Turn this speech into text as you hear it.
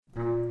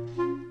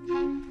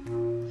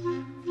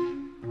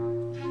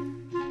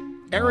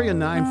Area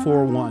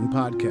 941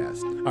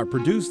 podcasts are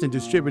produced and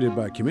distributed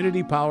by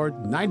community-powered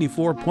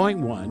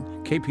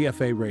 94.1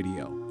 KPFA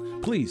Radio.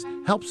 Please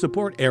help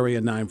support Area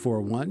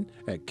 941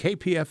 at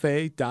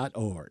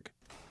kpfa.org.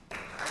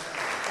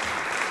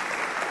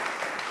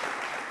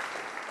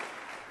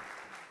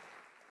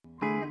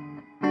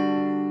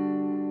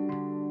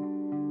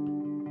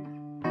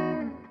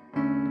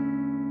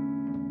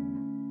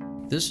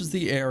 This is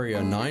the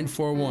Area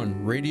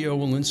 941 Radio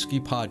Walensky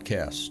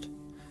podcast.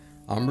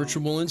 I'm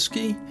Richard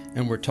Walensky,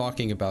 and we're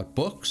talking about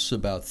books,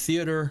 about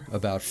theater,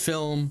 about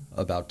film,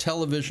 about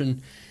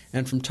television,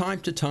 and from time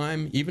to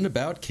time, even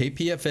about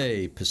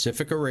KPFA,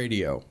 Pacifica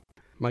Radio.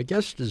 My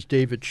guest is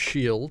David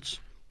Shields,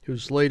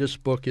 whose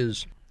latest book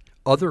is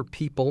Other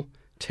People,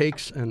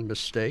 Takes and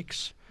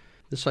Mistakes.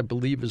 This, I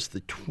believe, is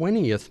the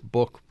 20th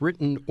book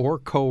written or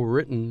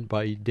co-written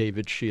by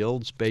David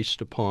Shields based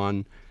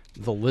upon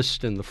the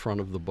list in the front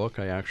of the book.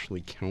 I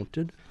actually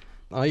counted.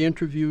 I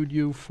interviewed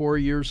you 4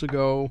 years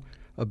ago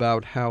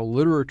about how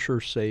literature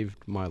saved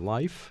my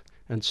life,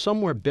 and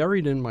somewhere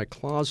buried in my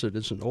closet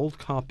is an old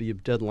copy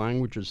of Dead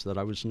Languages that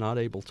I was not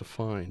able to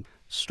find.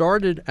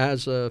 Started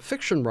as a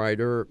fiction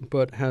writer,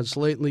 but has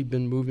lately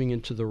been moving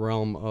into the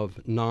realm of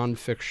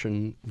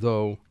nonfiction,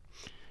 though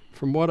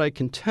from what I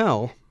can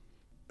tell,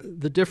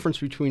 the difference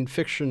between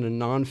fiction and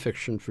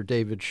nonfiction for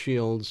David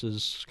Shields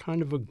is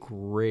kind of a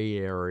gray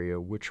area,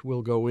 which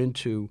we'll go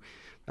into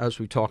as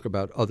we talk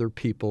about Other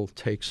People,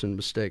 Takes and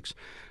Mistakes.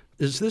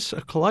 Is this a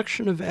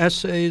collection of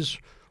essays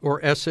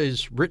or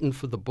essays written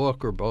for the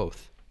book or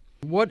both?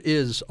 What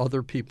is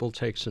Other People,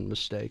 Takes and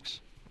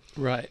Mistakes?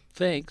 Right.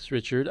 Thanks,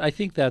 Richard. I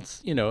think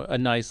that's, a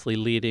nicely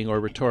leading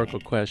or rhetorical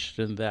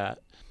question that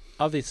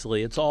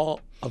obviously it's all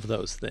of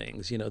those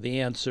things. The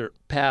answer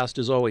past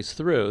is always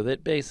through,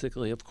 that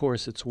basically, of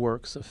course, it's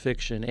works of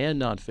fiction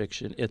and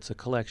nonfiction. It's a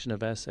collection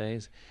of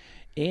essays.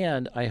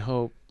 And I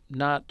hope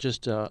not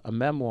just a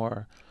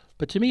memoir,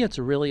 but to me, it's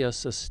really a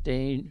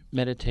sustained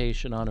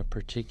meditation on a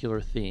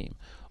particular theme.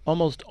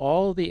 Almost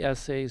all the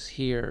essays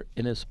here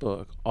in this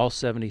book, all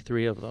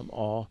 73 of them,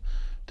 all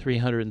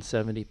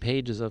 370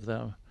 pages of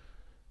them,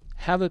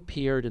 have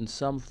appeared in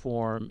some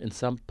form, in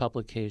some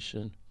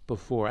publication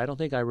before. I don't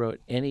think I wrote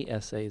any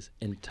essays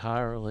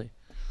entirely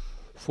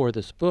for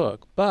this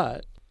book,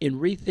 but in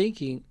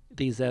rethinking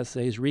these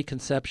essays,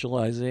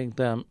 reconceptualizing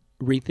them,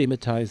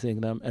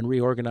 rethematizing them, and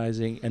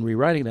reorganizing and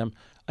rewriting them,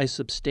 I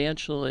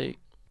substantially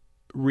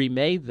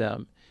remade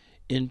them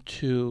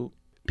into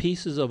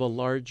pieces of a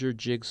larger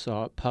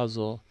jigsaw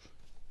puzzle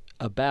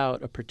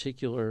about a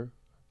particular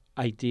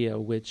idea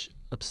which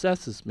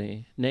obsesses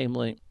me,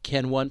 namely,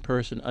 can one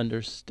person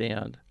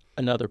understand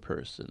another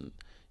person?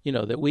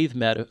 That we've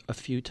met a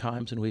few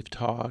times and we've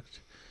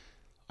talked.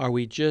 Are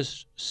we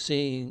just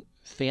seeing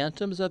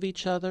phantoms of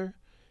each other,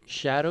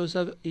 shadows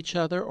of each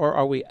other, or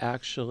are we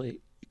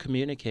actually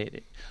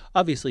communicating?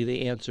 Obviously,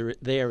 the answer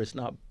there is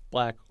not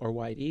black or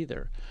white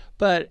either.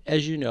 But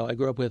as you know, I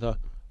grew up with a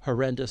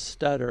horrendous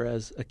stutter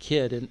as a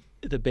kid in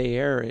the Bay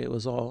Area. It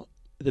was all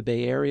the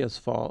Bay Area's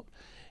fault.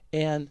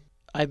 And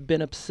I've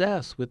been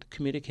obsessed with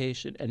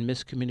communication and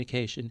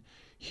miscommunication,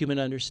 human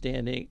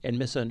understanding and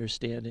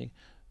misunderstanding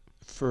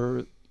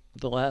for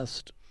the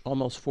last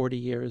almost 40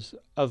 years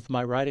of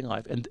my writing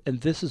life. And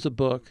this is a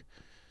book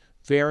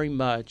very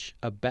much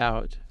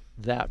about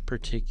that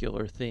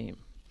particular theme.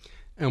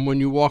 And when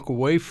you walk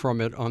away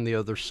from it on the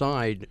other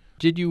side,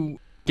 did you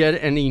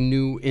get any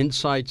new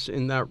insights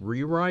in that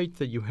rewrite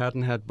that you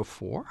hadn't had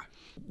before?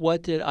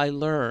 What did I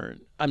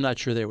learn? I'm not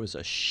sure there was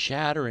a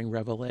shattering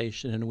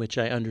revelation in which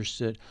I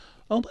understood,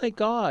 oh my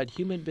God,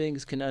 human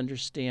beings can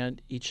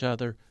understand each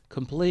other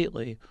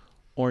completely,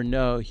 or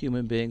no,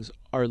 human beings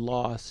are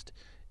lost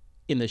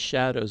in the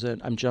shadows,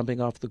 and I'm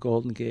jumping off the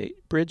Golden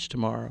Gate Bridge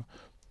tomorrow.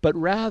 But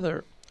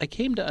rather, I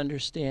came to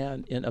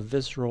understand in a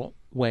visceral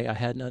way I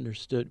hadn't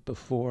understood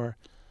before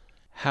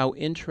how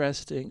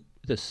interesting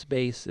the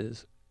space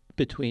is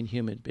between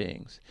human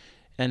beings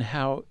and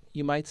how,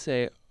 you might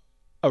say,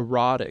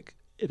 erotic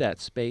that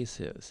space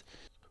is.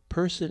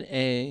 Person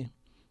A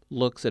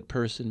looks at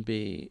person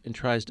B and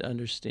tries to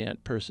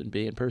understand person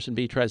B, and person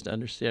B tries to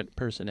understand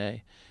person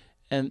A.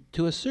 And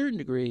to a certain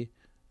degree,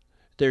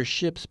 there's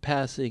ships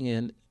passing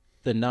in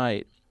the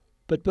night,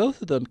 but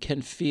both of them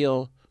can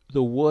feel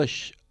the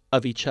whoosh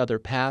of each other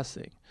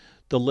passing,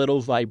 the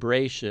little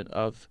vibration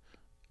of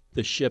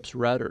the ship's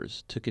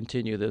rudders, to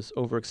continue this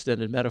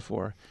overextended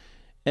metaphor.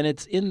 And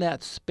it's in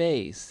that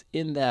space,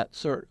 in that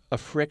sort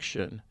of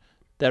friction,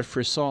 that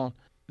frisson,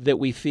 that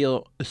we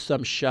feel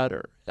some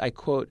shudder. I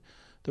quote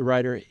the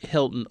writer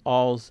Hilton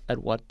Als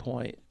at one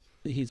point.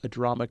 He's a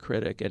drama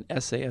critic and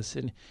essayist,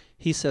 and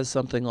he says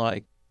something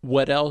like,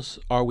 what else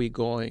are we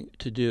going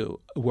to do?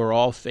 We're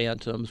all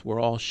phantoms,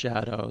 we're all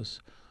shadows,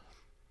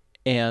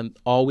 and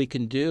all we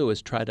can do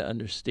is try to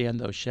understand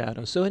those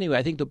shadows. So anyway,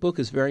 I think the book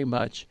is very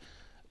much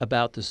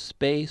about the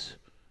space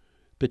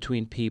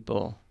between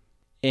people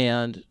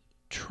and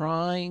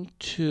trying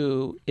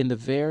to, in the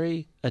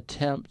very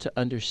attempt to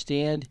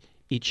understand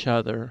each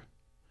other,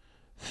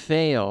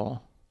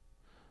 fail,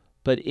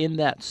 but in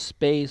that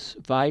space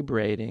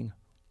vibrating,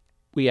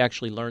 we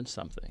actually learn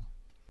something.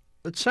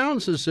 It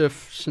sounds as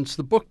if, since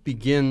the book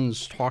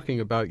begins talking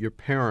about your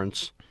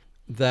parents,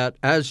 that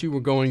as you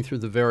were going through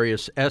the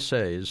various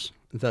essays,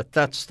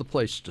 that's the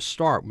place to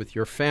start with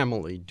your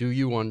family. Do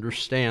you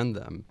understand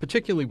them,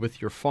 particularly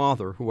with your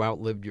father, who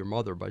outlived your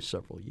mother by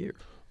several years?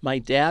 My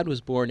dad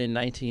was born in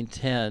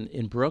 1910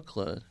 in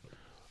Brooklyn.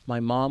 My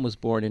mom was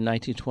born in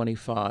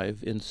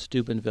 1925 in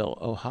Steubenville,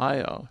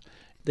 Ohio.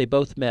 They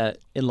both met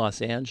in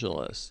Los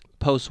Angeles.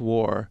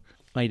 Post-war,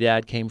 my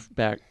dad came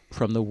back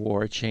from the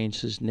war,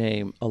 changed his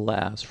name,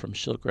 alas, from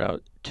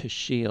Schildkraut to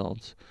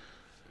Shields.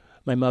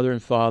 My mother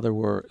and father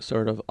were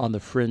sort of on the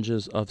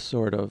fringes of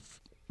sort of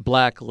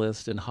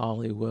blacklist in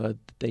Hollywood.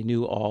 They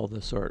knew all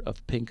the sort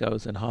of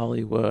pinkos in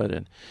Hollywood,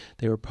 and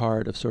they were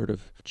part of sort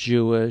of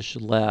Jewish,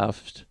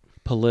 left,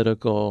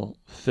 political,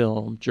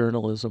 film,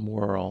 journalism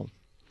world.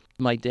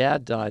 My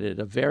dad died at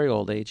a very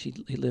old age.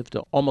 He lived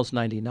to almost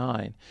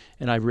 99,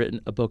 and I've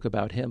written a book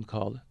about him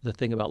called The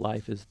Thing About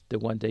Life is That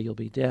One Day You'll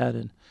Be Dead.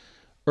 And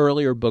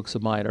earlier books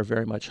of mine are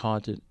very much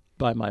haunted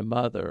by my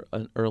mother,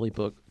 an early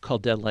book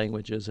called Dead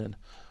Languages and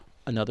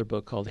another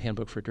book called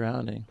Handbook for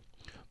Drowning.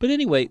 But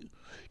anyway,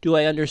 do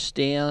I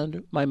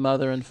understand my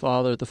mother and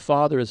father? The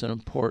father is an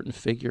important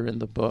figure in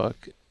the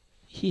book.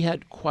 He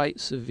had quite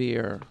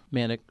severe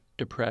manic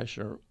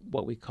depression, or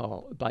what we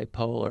call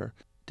bipolar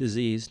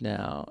disease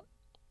now.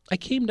 I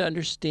came to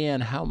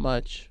understand how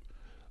much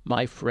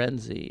my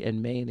frenzy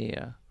and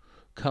mania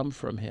come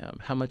from him,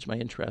 how much my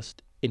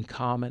interest in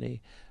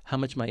comedy, how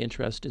much my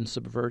interest in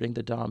subverting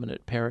the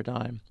dominant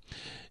paradigm,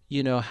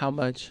 how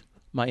much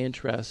my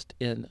interest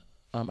in,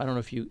 I don't know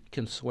if you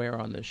can swear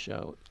on this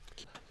show.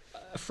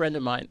 A friend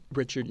of mine,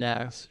 Richard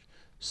Nash,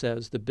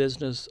 says the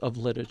business of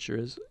literature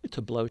is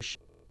to blow shit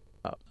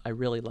up. I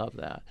really love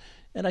that.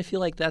 And I feel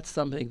like that's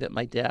something that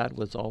my dad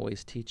was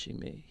always teaching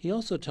me. He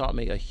also taught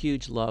me a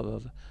huge love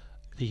of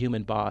the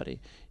human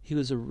body. He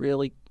was a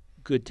really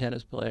good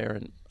tennis player,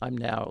 and I'm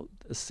now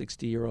a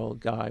 60-year-old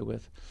guy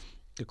with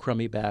a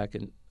crummy back,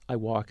 and I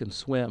walk and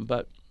swim.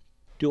 But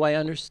do I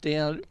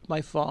understand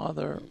my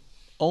father?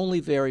 Only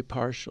very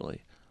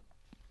partially.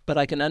 But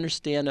I can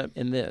understand him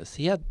in this.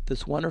 He had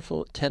this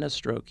wonderful tennis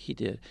stroke he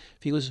did.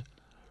 If he was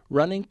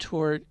running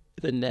toward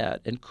the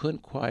net and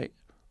couldn't quite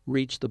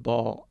reach the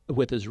ball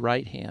with his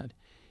right hand,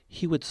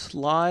 he would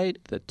slide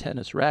the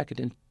tennis racket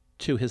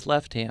into his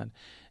left hand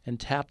and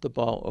tap the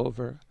ball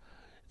over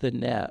the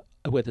net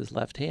with his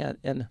left hand.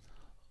 And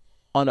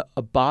on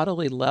a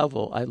bodily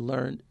level, I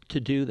learned to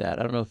do that.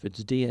 I don't know if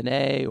it's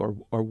DNA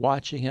or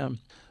watching him,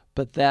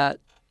 but that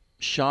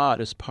shot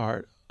is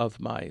part of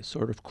my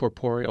sort of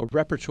corporeal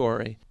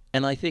repertory.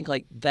 And I think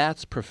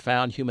that's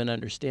profound human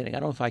understanding. I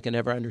don't know if I can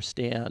ever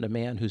understand a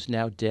man who's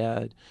now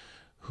dead,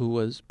 who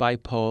was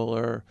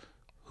bipolar,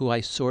 who I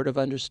sort of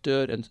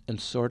understood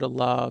and sort of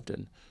loved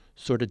and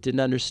sort of didn't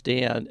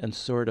understand and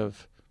sort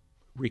of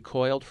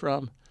recoiled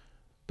from.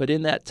 But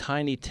in that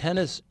tiny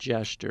tennis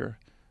gesture,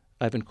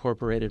 I've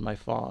incorporated my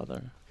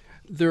father.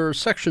 There are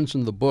sections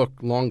in the book,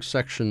 long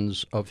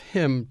sections of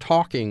him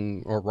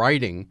talking or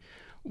writing.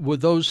 Were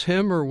those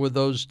him or were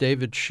those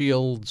David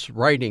Shields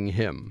writing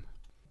him?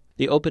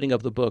 The opening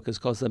of the book is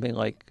called something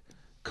like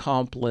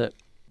Complet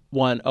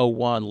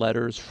 101,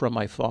 Letters from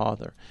My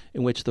Father,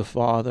 in which the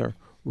father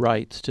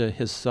writes to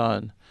his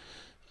son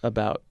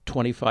about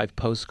 25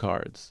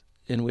 postcards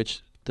in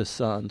which the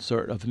son,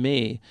 sort of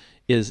me,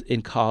 is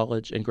in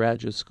college and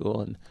graduate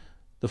school, and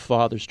the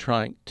father's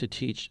trying to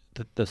teach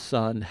the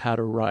son how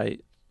to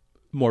write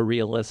more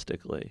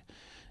realistically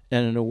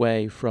and in a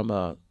way from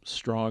a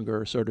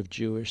stronger sort of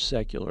Jewish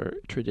secular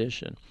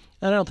tradition.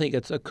 And I don't think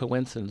it's a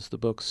coincidence the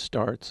book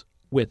starts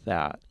with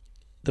that.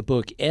 The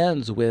book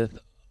ends with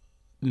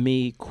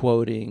me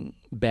quoting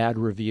bad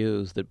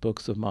reviews that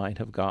books of mine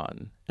have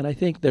gotten. And I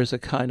think there's a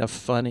kind of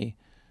funny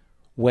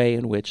way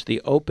in which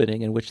the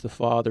opening in which the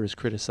father is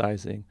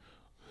criticizing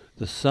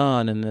the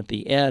son, and at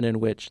the end in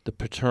which the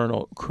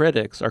paternal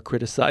critics are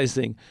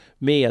criticizing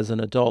me as an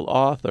adult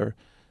author,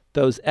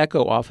 those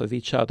echo off of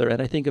each other.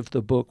 And I think if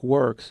the book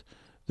works,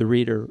 the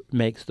reader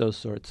makes those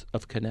sorts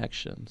of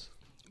connections.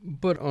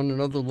 But on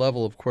another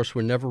level, of course,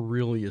 we're never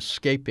really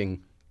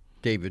escaping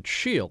David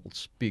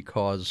Shields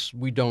because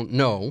we don't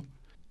know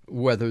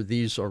whether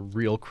these are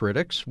real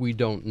critics. We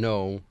don't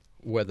know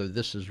whether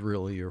this is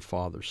really your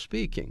father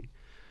speaking.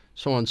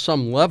 So on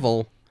some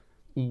level,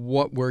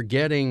 what we're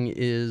getting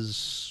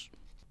is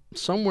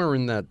somewhere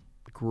in that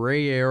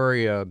gray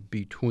area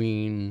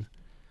between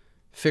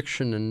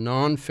fiction and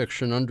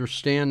nonfiction,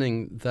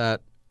 understanding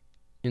that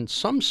in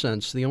some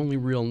sense the only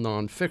real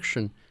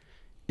nonfiction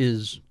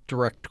is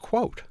direct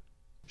quote.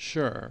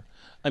 Sure.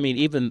 I mean,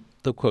 even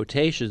the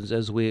quotations,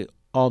 as we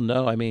all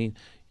know, I mean,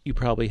 you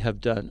probably have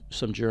done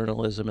some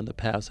journalism in the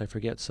past. I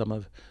forget some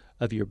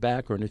of your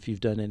background, if you've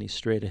done any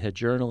straight-ahead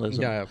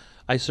journalism. Yeah.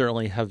 I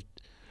certainly have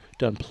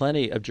done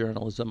plenty of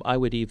journalism. I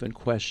would even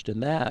question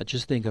that.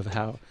 Just think of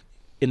how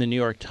in the New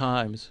York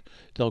Times,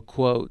 they'll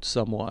quote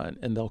someone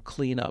and they'll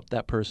clean up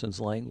that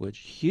person's language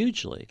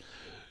hugely.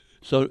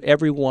 So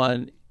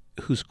everyone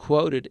who's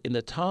quoted in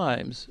the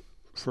Times,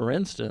 for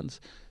instance,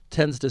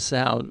 tends to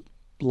sound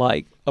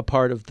like a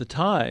part of the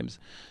times.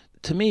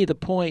 To me, the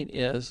point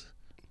is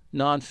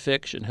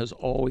nonfiction has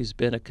always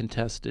been a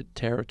contested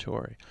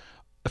territory.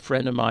 A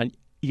friend of mine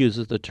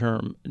uses the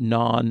term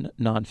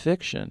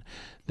nonfiction,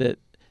 that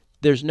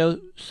there's no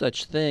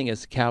such thing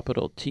as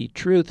capital T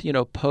truth.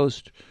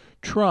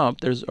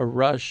 Post-Trump, there's a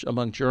rush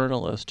among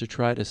journalists to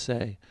try to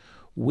say,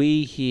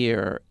 we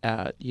here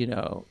at,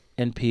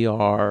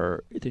 NPR,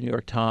 the New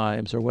York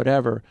Times, or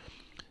whatever,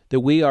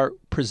 that we are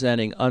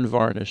presenting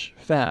unvarnished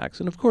facts.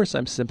 And of course,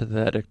 I'm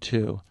sympathetic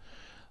to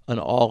an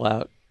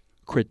all-out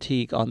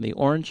critique on the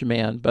Orange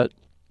Man, but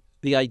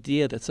the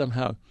idea that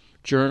somehow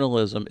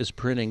journalism is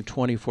printing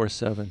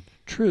 24/7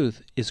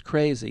 truth is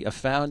crazy. A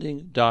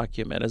founding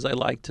document, as I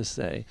like to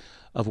say,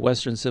 of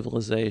Western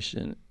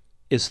civilization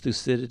is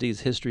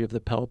Thucydides' History of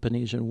the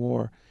Peloponnesian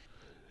War.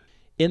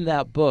 In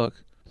that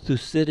book,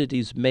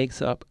 Thucydides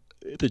makes up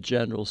the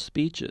general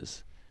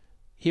speeches.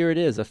 Here it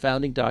is, a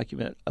founding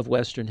document of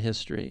Western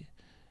history,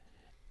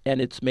 and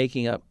it's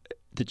making up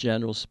the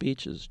general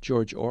speeches.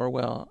 George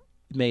Orwell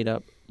made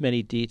up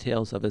many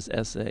details of his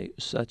essay,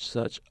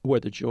 Such Were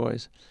the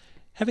Joys.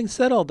 Having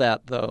said all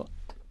that, though,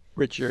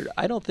 Richard,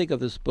 I don't think of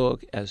this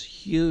book as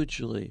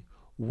hugely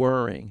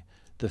worrying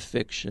the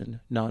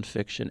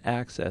nonfiction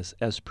access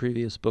as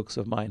previous books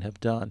of mine have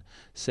done,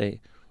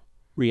 say,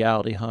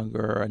 Reality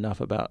Hunger, or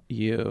Enough About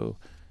You,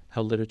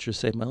 How Literature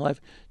Saved My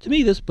Life. To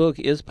me, this book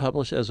is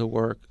published as a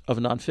work of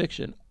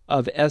nonfiction,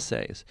 of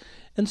essays.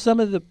 And some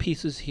of the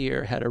pieces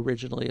here had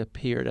originally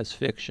appeared as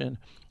fiction,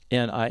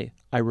 and I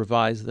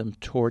revised them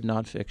toward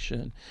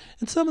nonfiction.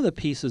 And some of the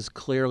pieces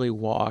clearly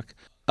walk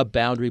a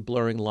boundary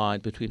blurring line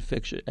between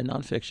fiction and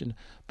nonfiction.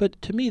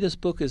 But to me, this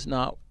book is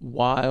not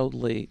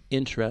wildly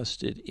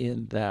interested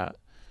in that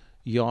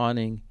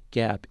yawning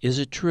gap. Is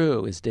it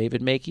true? Is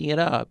David making it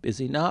up? Is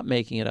he not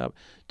making it up?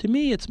 To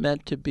me, it's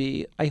meant to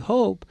be, I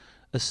hope,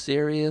 a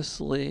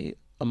seriously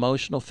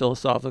emotional,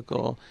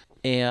 philosophical,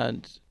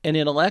 and an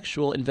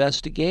intellectual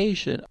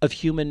investigation of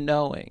human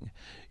knowing.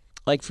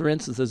 Like, for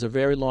instance, there's a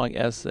very long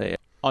essay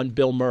on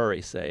Bill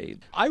Murray, say.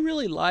 I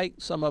really like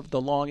some of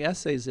the long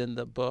essays in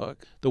the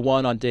book. The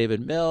one on David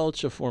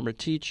Milch, a former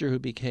teacher who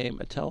became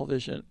a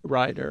television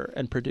writer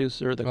and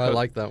producer. I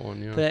like that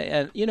one,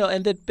 yeah.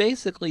 And that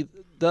basically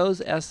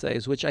those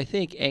essays, which I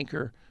think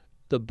anchor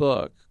the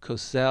book,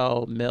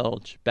 Cosell,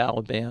 Milch,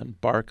 Balaban,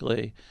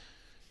 Barclay,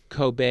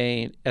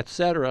 Cobain,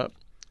 etc.,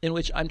 in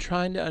which I'm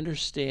trying to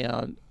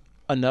understand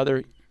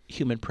another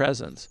human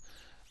presence.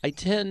 I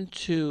tend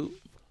to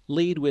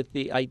lead with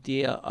the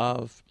idea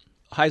of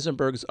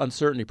Heisenberg's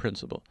uncertainty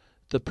principle.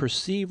 The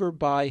perceiver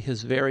by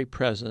his very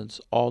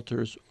presence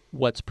alters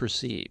what's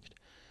perceived.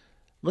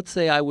 Let's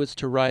say I was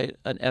to write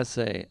an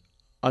essay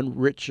on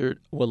Richard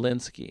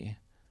Wolinski.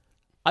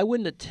 I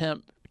wouldn't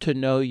attempt to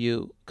know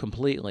you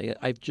completely.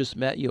 I've just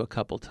met you a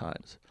couple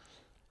times.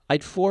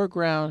 I'd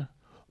foreground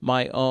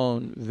my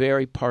own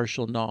very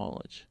partial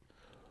knowledge,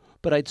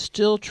 but I'd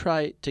still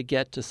try to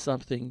get to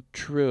something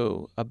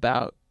true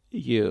about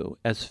you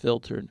as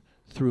filtered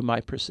through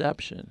my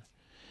perception.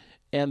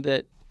 And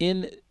that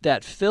in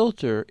that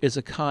filter is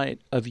a kind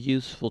of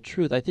useful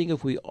truth. I think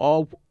if we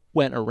all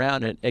went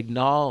around and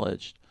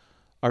acknowledged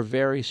our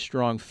very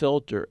strong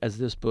filter, as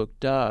this book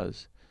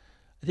does,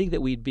 I think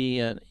that we'd be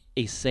in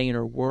a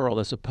saner world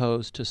as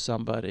opposed to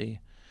somebody,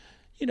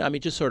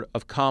 just sort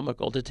of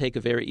comical, to take a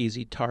very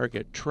easy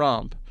target,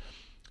 Trump,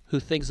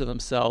 who thinks of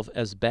himself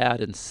as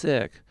bad and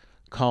sick,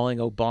 calling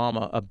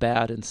Obama a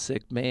bad and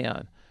sick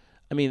man.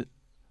 I mean,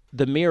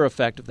 the mere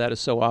effect of that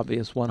is so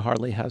obvious one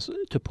hardly has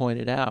to point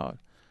it out.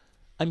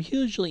 I'm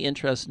hugely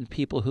interested in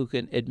people who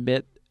can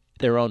admit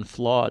their own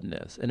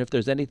flawedness. And if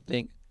there's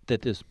anything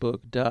that this book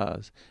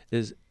does,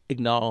 is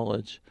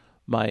acknowledge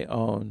my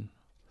own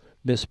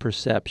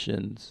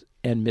misperceptions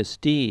and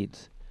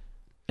misdeeds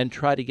and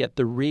try to get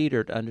the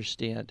reader to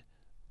understand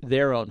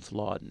their own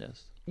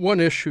flawedness. One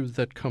issue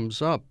that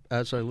comes up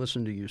as I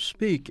listen to you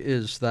speak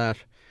is that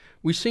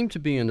we seem to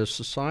be in a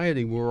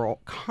society where we're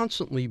all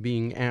constantly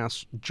being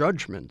asked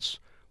judgments.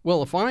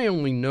 Well, if I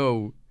only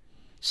know,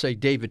 say,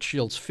 David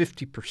Shields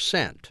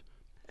 50%,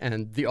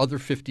 and the other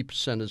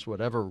 50% is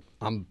whatever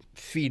I'm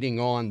feeding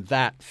on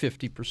that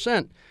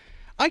 50%,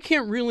 I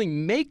can't really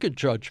make a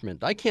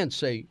judgment. I can't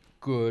say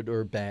good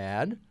or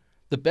bad.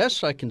 The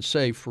best I can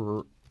say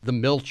for the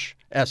Milch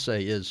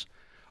essay is,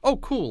 oh,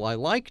 cool, I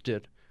liked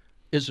it.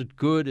 Is it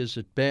good? Is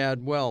it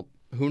bad? Well,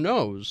 who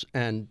knows?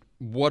 And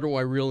what do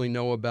I really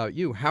know about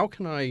you? How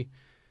can I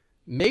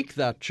make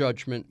that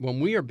judgment when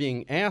we are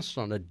being asked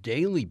on a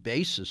daily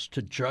basis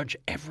to judge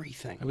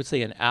everything? I would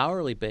say an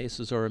hourly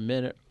basis or a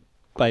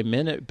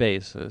minute-by-minute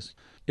basis.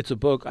 It's a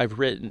book I've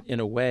written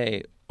in a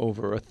way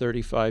over a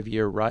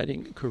 35-year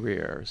writing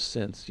career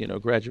since,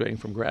 graduating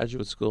from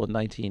graduate school in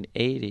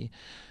 1980.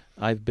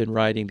 I've been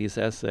writing these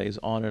essays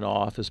on and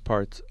off as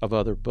parts of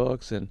other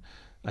books, and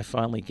I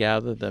finally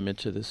gathered them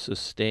into this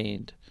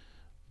sustained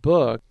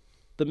book.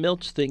 The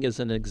Milch thing is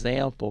an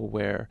example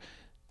where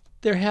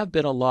there have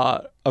been a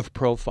lot of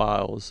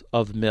profiles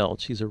of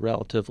Milch. He's a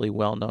relatively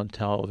well-known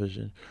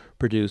television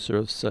producer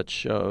of such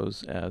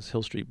shows as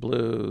Hill Street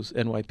Blues,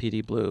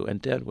 NYPD Blue,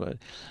 and Deadwood.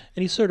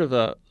 And he's sort of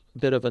a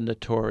bit of a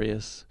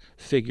notorious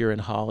figure in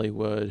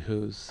Hollywood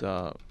who's,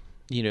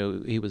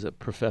 he was a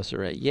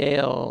professor at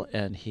Yale,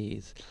 and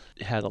he's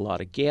had a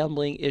lot of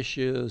gambling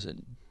issues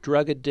and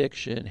drug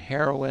addiction,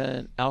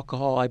 heroin,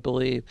 alcohol, I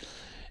believe.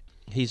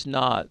 He's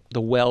not the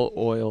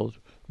well-oiled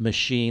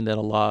machine that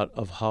a lot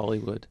of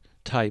Hollywood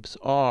types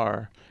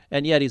are,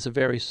 and yet he's a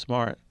very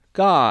smart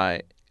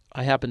guy.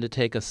 I happened to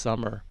take a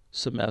summer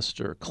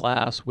semester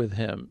class with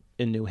him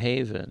in New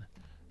Haven,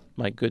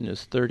 my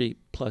goodness, 30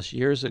 plus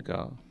years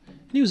ago.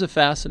 And he was a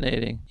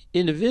fascinating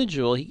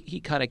individual. He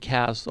kind of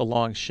cast a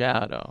long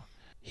shadow.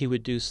 He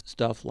would do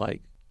stuff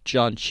like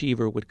John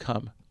Cheever would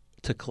come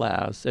to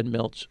class and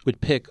Milch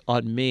would pick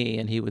on me,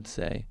 and he would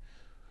say,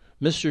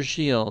 "Mr.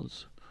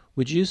 Shields,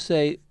 would you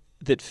say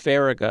that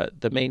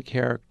Farragut, the main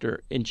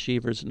character in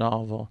Cheever's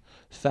novel,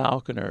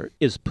 Falconer,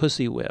 is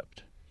pussy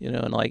whipped?"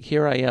 And like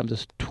here I am,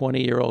 this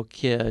 20-year-old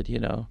kid,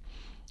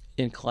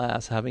 in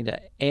class having to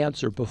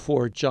answer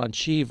before John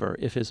Cheever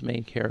if his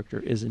main character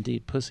is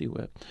indeed pussy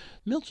whipped.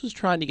 Milch was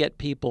trying to get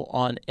people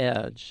on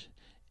edge.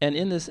 And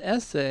in this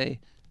essay,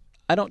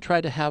 I don't try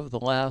to have the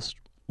last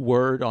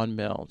word on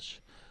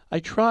Milch. I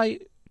try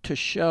to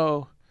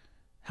show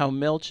how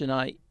Milch and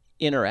I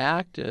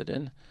interacted.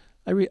 And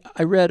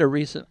I read a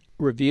recent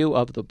review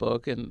of the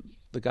book, and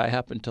the guy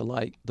happened to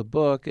like the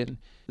book, and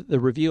the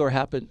reviewer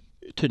happened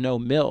to know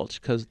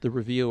Milch because the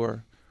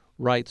reviewer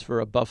writes for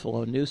a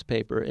Buffalo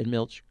newspaper, and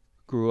Milch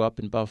grew up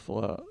in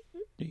Buffalo,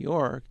 New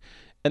York.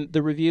 And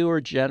the reviewer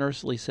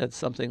generously said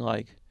something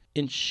like,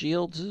 in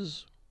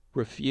Shields'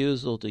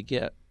 refusal to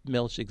get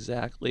Milch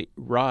exactly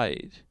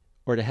right,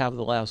 or to have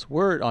the last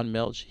word on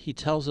Milch, he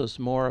tells us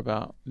more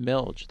about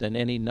Milch than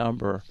any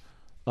number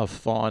of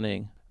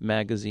fawning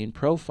magazine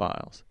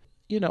profiles.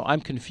 I'm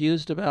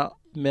confused about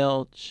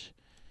Milch.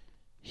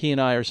 He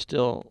and I are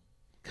still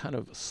kind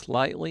of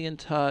slightly in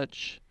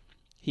touch.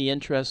 He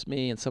interests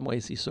me. In some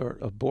ways, he sort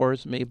of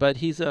bores me. But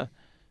he's a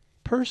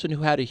person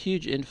who had a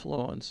huge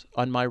influence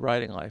on my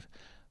writing life. I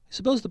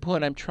suppose the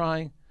point I'm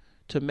trying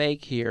to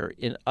make here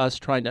in us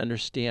trying to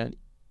understand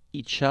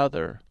each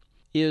other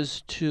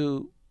is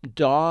to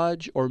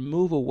dodge or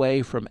move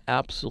away from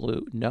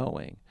absolute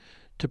knowing,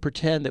 to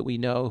pretend that we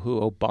know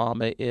who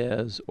Obama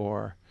is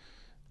or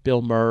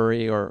Bill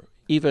Murray or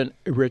even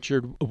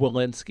Richard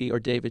Walensky or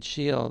David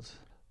Shields,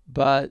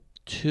 but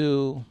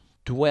to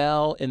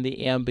dwell in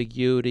the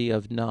ambiguity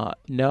of not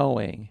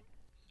knowing,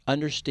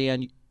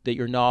 understand that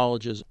your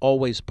knowledge is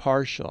always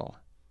partial,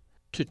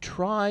 to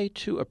try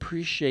to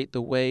appreciate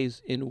the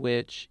ways in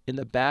which, in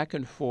the back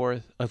and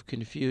forth of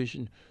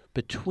confusion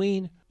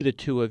between the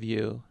two of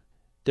you,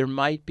 there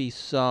might be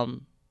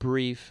some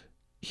brief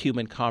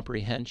human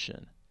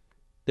comprehension,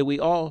 that we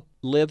all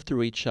live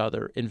through each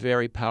other in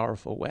very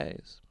powerful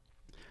ways.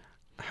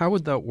 How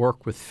would that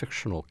work with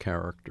fictional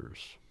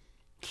characters?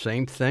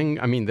 Same thing?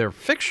 I mean, they're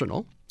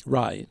fictional.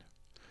 Right.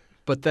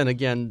 But then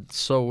again,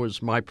 so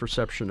is my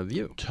perception of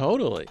you.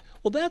 Totally.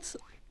 Well, that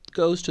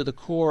goes to the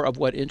core of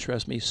what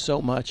interests me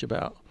so much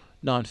about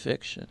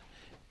nonfiction.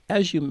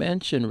 As you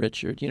mentioned,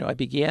 Richard, I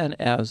began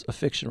as a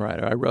fiction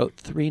writer. I wrote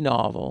 3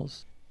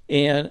 novels,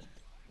 and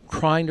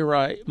trying to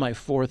write my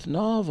 4th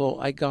novel,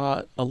 I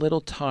got a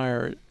little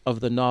tired of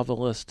the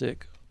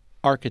novelistic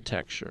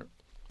architecture.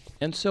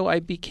 And so I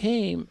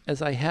became,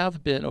 as I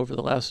have been over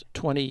the last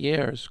 20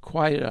 years,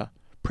 quite a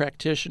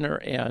practitioner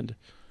and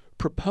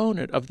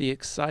proponent of the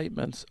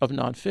excitements of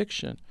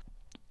nonfiction.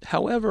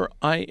 However,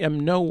 I am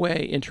no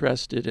way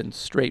interested in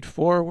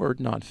straightforward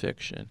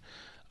nonfiction.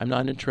 I'm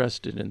not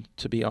interested in,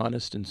 to be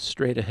honest, in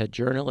straight-ahead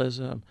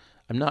journalism.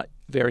 I'm not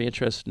very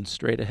interested in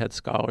straight-ahead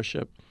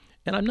scholarship.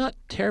 And I'm not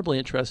terribly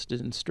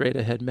interested in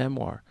straight-ahead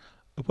memoir.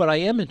 What I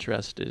am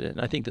interested in,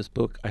 I think this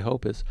book, I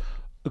hope, is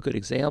a good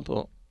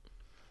example.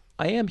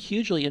 I am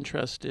hugely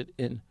interested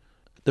in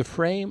the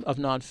frame of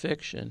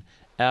nonfiction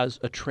as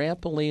a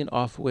trampoline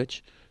off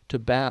which to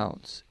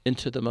bounce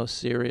into the most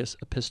serious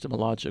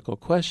epistemological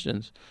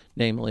questions,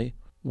 namely,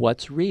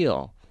 what's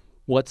real?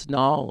 What's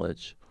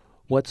knowledge?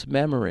 What's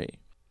memory?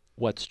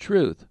 What's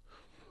truth?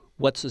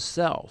 What's a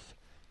self?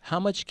 How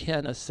much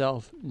can a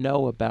self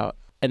know about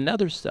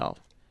another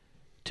self?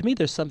 To me,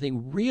 there's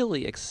something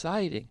really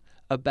exciting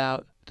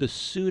about the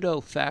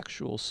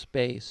pseudo-factual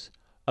space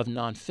of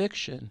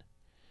nonfiction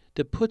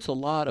that puts a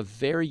lot of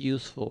very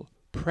useful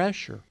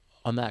pressure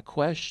on that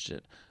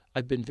question.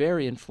 I've been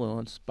very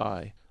influenced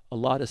by a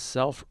lot of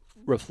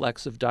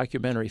self-reflexive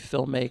documentary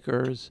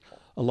filmmakers,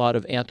 a lot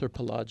of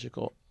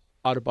anthropological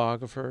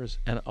autobiographers,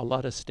 and a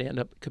lot of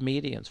stand-up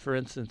comedians. For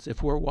instance,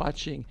 if we're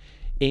watching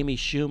Amy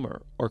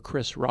Schumer or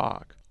Chris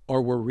Rock,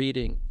 or we're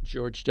reading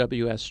George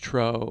W.S.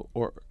 Trow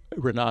or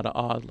Renata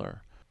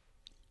Adler,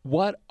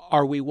 what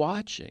are we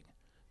watching?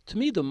 To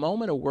me, the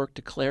moment a work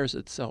declares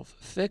itself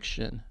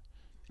fiction,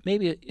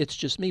 maybe it's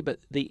just me, but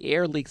the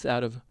air leaks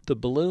out of the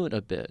balloon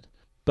a bit.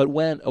 But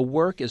when a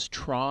work is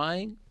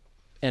trying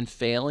and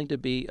failing to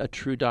be a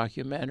true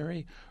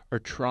documentary or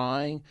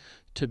trying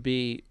to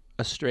be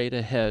a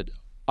straight-ahead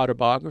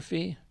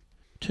autobiography,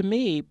 to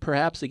me,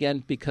 perhaps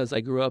again because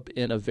I grew up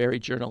in a very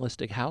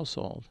journalistic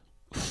household,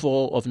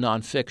 full of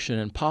nonfiction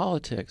and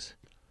politics,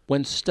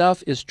 when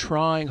stuff is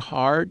trying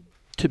hard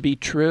to be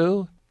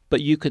true,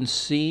 but you can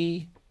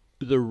see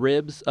the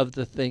ribs of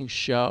the thing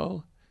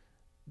show,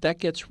 that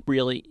gets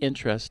really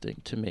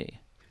interesting to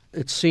me.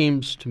 It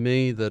seems to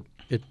me that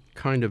it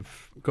kind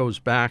of goes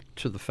back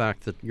to the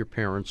fact that your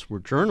parents were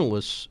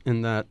journalists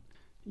in that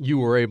you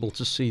were able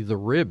to see the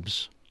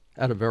ribs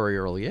at a very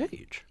early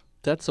age.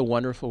 That's a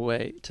wonderful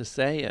way to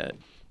say it.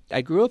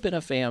 I grew up in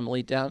a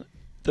family down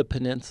the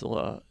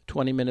peninsula,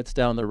 20 minutes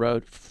down the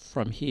road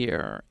from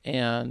here,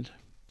 and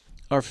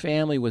our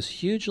family was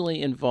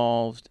hugely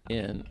involved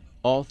in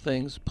all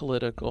things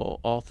political,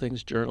 all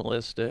things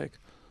journalistic,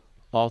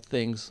 all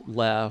things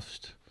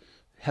left,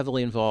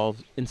 heavily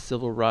involved in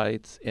civil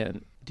rights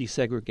and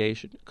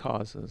desegregation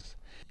causes.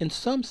 In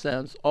some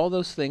sense, all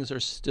those things are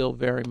still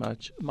very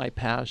much my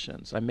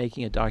passions. I'm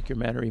making a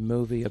documentary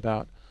movie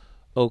about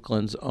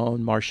Oakland's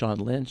own Marshawn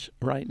Lynch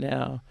right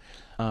now.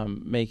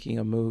 Making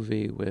a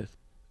movie with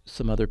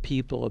some other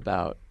people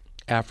about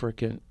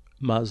African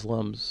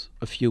Muslims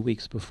a few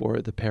weeks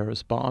before the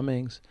Paris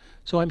bombings.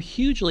 So I'm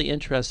hugely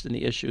interested in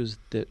the issues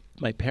that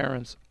my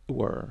parents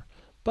were.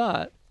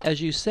 But,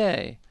 as you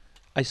say,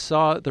 I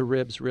saw the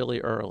ribs really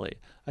early.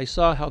 I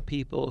saw how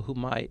people who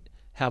might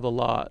have a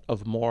lot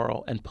of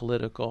moral and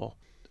political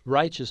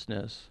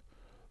righteousness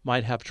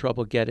might have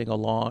trouble getting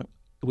along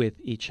with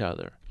each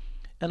other.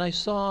 And I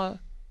saw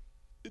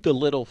the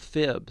little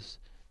fibs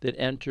that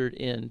entered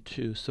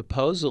into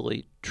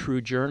supposedly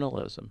true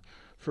journalism.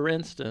 For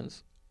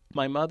instance,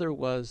 my mother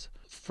was,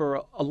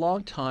 for a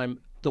long time,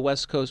 the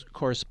West Coast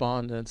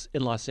correspondent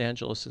in Los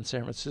Angeles and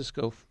San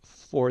Francisco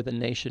for The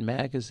Nation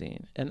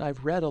magazine. And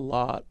I've read a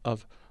lot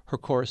of her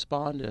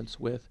correspondence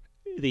with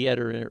the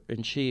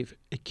editor-in-chief,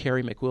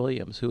 Carrie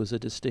McWilliams, who is a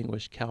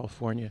distinguished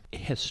California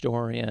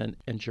historian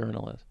and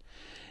journalist.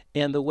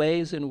 And the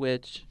ways in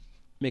which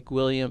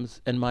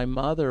McWilliams and my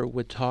mother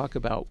would talk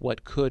about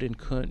what could and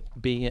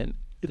couldn't be in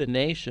The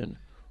Nation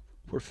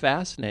were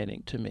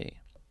fascinating to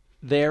me.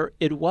 There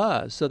it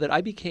was, so that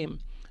I became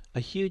a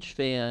huge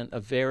fan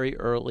of very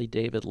early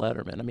David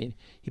Letterman. I mean,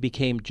 he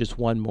became just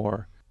one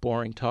more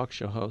boring talk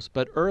show host.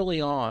 But early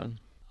on,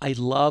 I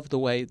loved the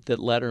way that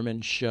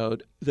Letterman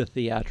showed the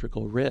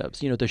theatrical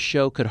ribs. You know, the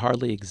show could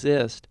hardly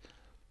exist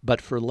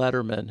but for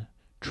Letterman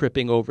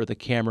tripping over the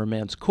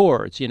cameraman's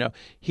cords. You know,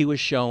 he was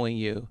showing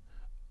you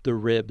the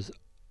ribs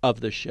of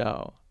the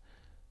show.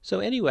 So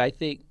anyway, I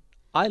think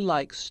I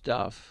like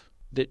stuff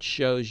that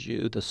shows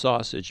you the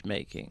sausage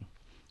making.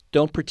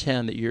 Don't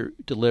pretend that you're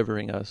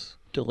delivering us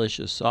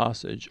delicious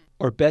sausage,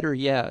 or better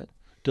yet,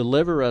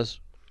 deliver us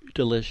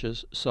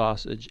delicious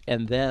sausage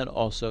and then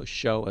also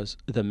show us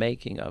the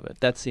making of it.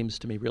 That seems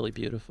to me really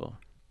beautiful.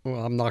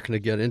 Well, I'm not going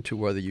to get into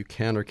whether you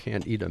can or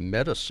can't eat a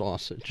meta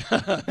sausage.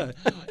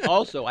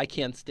 Also, I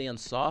can't stand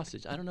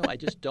sausage. I don't know. I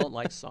just don't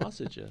like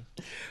sausages.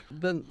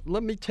 Then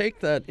let me take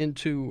that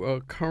into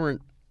a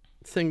current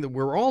thing that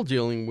we're all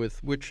dealing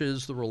with, which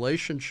is the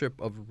relationship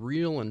of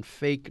real and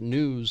fake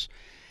news,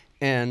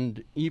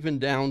 and even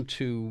down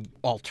to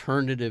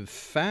alternative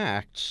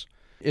facts.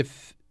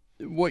 If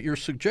what you're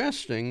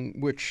suggesting,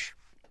 which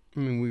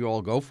I mean we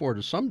all go for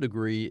to some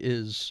degree,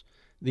 is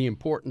the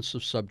importance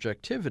of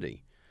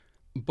subjectivity.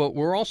 But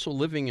we're also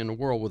living in a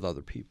world with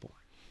other people.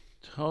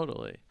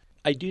 Totally.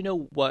 I do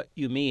know what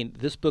you mean.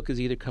 This book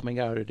is either coming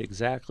out at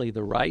exactly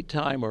the right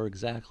time or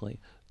exactly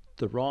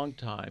the wrong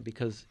time,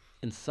 because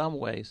in some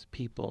ways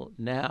people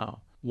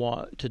now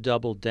want to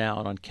double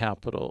down on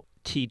capital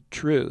T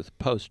truth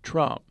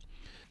post-Trump.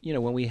 You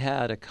know, when we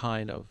had a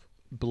kind of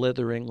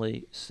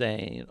blitheringly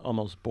sane,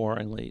 almost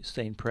boringly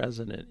sane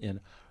president in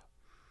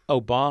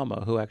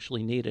Obama who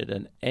actually needed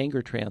an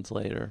anger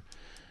translator,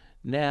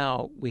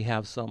 now we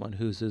have someone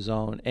who's his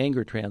own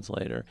anger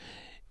translator.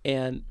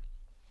 And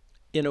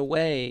in a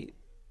way,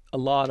 a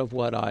lot of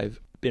what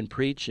I've been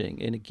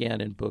preaching, and again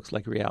in books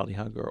like Reality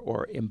Hunger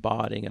or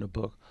embodying in a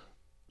book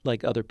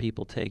like Other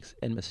People Takes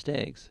and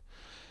Mistakes,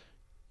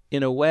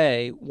 in a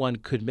way, one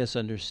could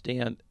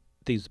misunderstand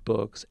these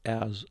books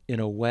as,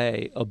 in a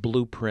way, a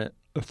blueprint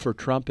for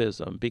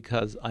Trumpism,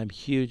 because I'm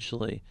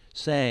hugely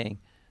saying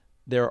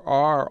there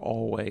are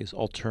always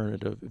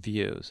alternative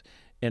views.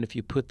 And if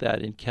you put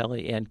that in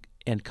Kelly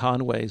and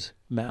Conway's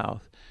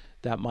mouth,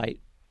 that might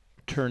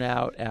turn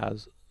out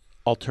as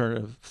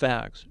alternative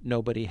facts.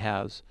 Nobody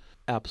has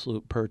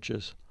absolute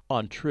purchase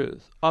on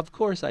truth. Of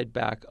course, I'd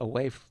back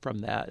away from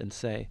that and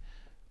say,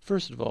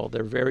 first of all,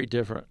 they're very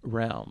different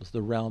realms,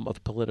 the realm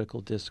of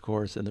political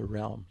discourse and the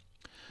realm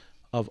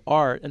of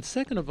art. And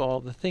second of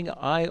all, the thing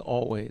I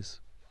always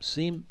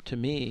seem to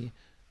me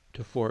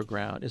to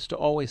foreground is to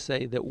always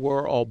say that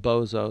we're all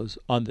bozos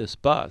on this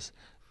bus.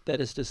 That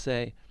is to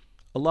say,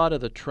 a lot of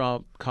the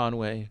Trump,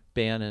 Conway,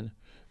 Bannon,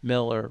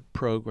 Miller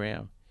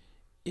program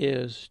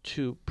is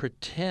to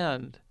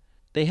pretend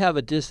they have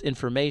a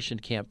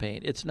disinformation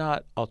campaign. It's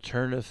not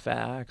alternative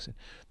facts.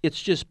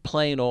 It's just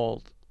plain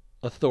old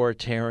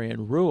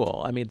authoritarian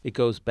rule. I mean, it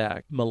goes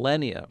back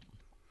millennia.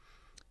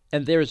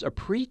 And there's a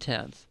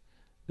pretense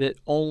that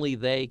only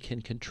they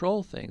can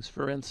control things.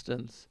 For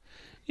instance,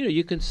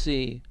 you can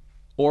see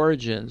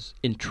origins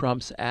in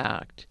Trump's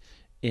act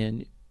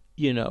in,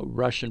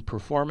 Russian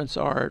performance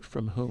art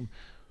from whom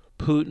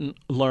Putin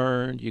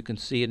learned. You can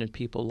see it in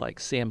people like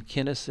Sam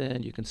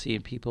Kinison. You can see it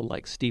in people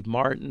like Steve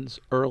Martin's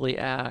early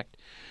act.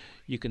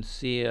 You can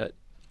see it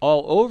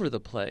all over the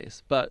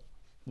place. But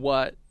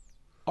what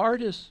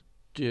artists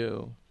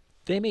do,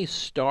 they may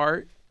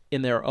start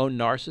in their own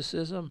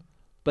narcissism,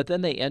 but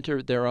then they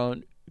enter their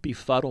own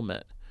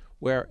befuddlement.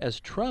 Whereas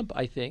Trump,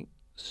 I think,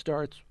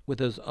 starts with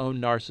his own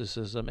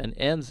narcissism and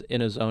ends in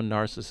his own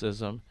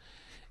narcissism.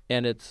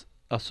 And it's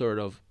a sort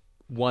of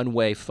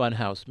one-way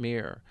funhouse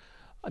mirror.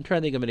 I'm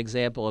trying to think of an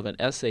example of an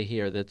essay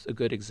here that's a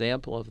good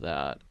example of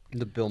that.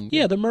 The Bill Murray.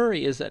 Yeah, the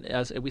Murray is,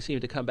 as we seem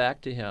to come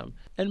back to him.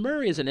 And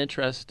Murray is an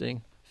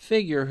interesting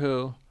figure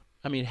who,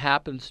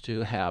 happens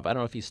to have, I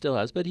don't know if he still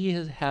has, but he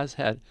has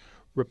had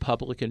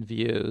Republican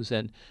views.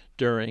 And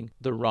during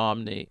the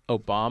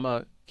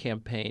Romney-Obama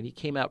campaign, he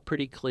came out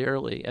pretty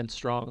clearly and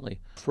strongly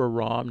for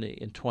Romney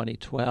in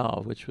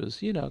 2012, which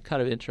was,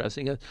 kind of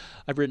interesting.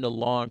 I've written a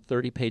long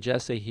 30-page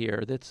essay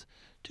here that's,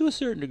 to a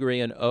certain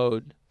degree, an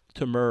ode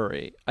to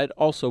Murray. It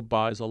also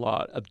buys a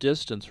lot of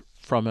distance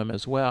from him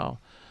as well.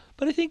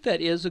 But I think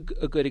that is a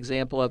good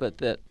example of it,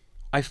 that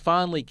I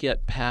finally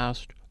get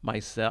past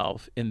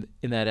myself in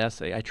that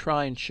essay. I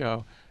try and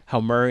show how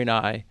Murray and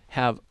I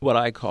have what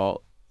I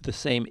call the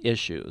same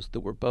issues, that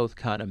we're both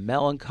kind of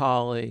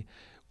melancholy,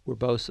 we're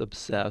both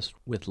obsessed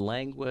with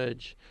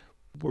language,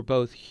 we're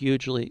both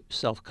hugely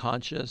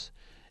self-conscious.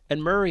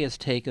 And Murray has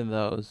taken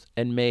those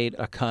and made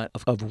a kind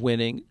of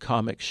winning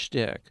comic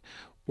shtick,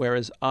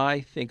 whereas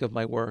I think of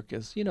my work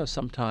as,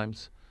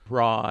 sometimes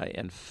dry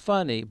and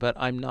funny, but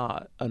I'm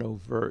not an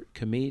overt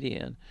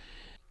comedian.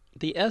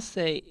 The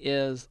essay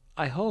is,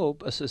 I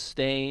hope, a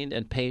sustained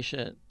and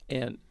patient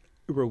and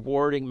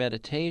rewarding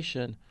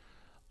meditation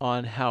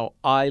on how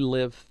I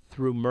live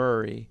through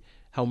Murray,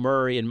 how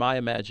Murray, in my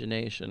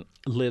imagination,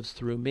 lives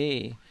through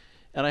me.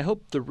 And I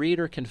hope the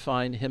reader can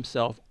find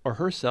himself or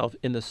herself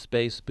in the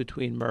space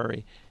between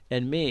Murray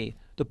and me.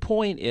 The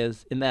point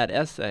is, in that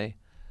essay,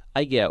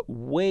 I get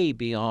way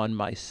beyond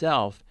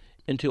myself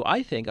into,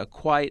 I think, a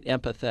quite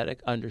empathetic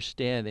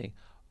understanding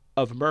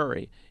of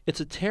Murray.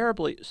 It's a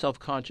terribly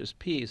self-conscious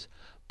piece,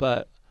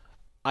 but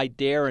I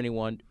dare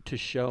anyone to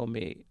show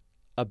me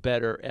a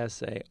better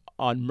essay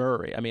on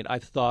Murray.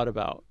 I've thought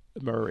about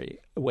Murray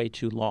way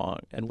too long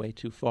and way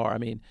too far.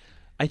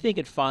 I think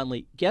it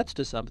finally gets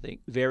to something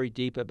very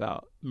deep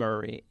about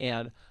Murray,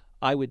 and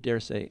I would dare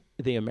say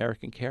the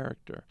American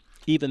character,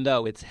 even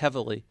though it's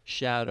heavily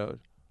shadowed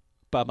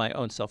by my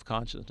own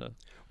self-consciousness.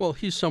 Well,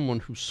 he's someone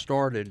who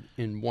started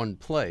in one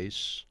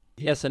place.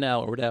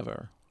 SNL or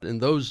whatever. In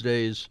those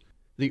days,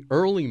 the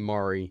early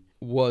Murray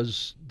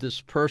was this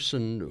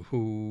person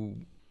who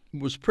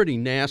was pretty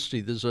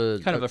nasty. There's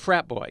kind of a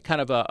frat boy,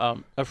 kind of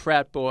a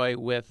frat boy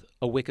with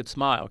a wicked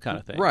smile kind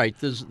of thing. Right.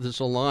 There's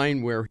a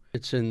line where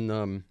it's in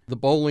the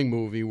bowling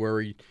movie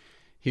where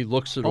he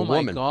looks at a woman.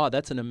 Oh my God,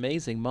 that's an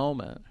amazing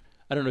moment.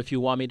 I don't know if you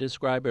want me to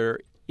describe it or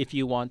if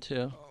you want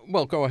to.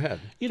 Well, go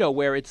ahead.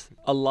 Where it's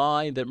a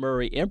line that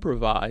Murray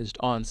improvised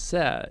on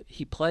set.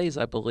 He plays,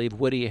 I believe,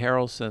 Woody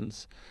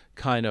Harrelson's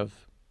kind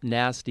of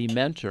nasty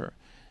mentor.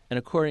 And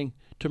according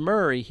to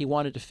Murray, he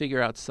wanted to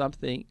figure out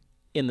something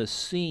in the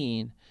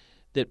scene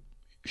that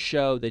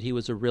showed that he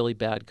was a really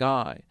bad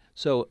guy.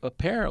 So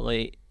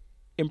apparently,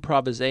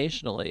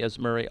 improvisationally, as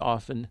Murray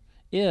often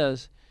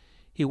is,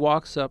 he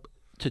walks up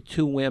to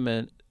two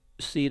women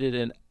seated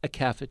in a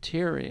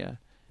cafeteria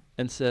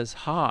and says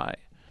hi.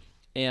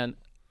 And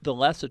the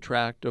less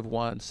attractive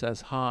one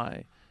says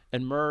hi.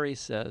 And Murray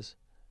says,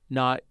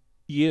 not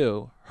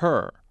you,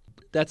 her.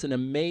 That's an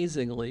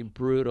amazingly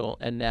brutal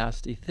and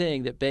nasty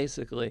thing that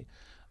basically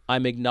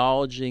I'm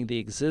acknowledging the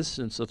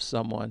existence of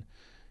someone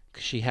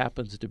because she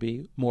happens to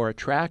be more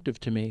attractive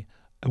to me,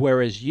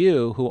 whereas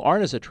you, who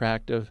aren't as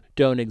attractive,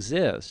 don't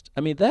exist.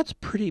 That's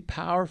pretty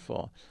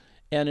powerful.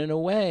 And in a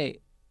way,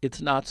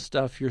 it's not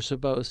stuff you're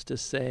supposed to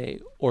say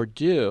or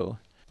do,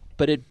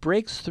 but it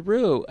breaks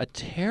through a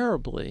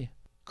terribly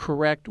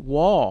correct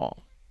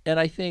wall. And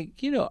I think,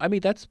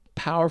 that's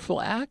powerful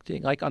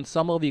acting. Like on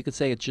some level, you could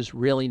say it's just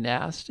really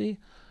nasty.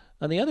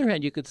 On the other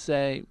hand, you could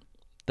say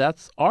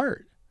that's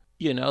art.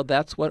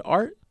 That's what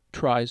art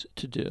tries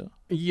to do.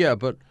 Yeah,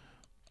 but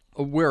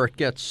where it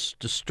gets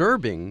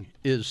disturbing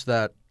is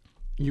that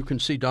you can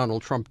see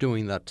Donald Trump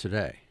doing that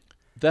today.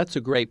 That's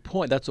a great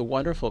point. That's a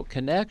wonderful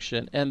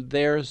connection. And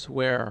there's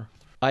where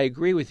I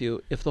agree with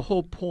you. If the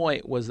whole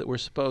point was that we're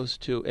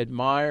supposed to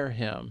admire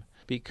him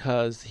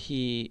because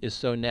he is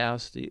so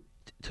nasty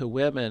to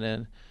women,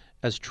 and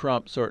as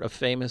Trump sort of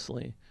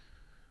famously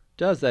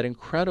does, that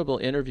incredible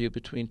interview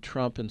between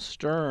Trump and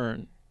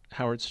Stern,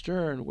 Howard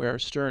Stern, where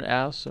Stern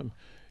asks him,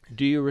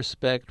 do you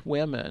respect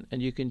women?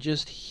 And you can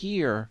just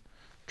hear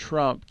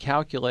Trump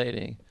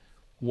calculating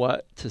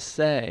what to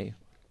say,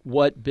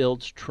 what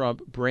builds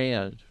Trump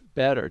brand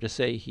better, to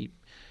say he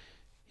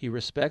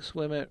respects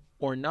women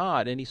or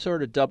not. And he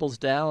sort of doubles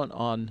down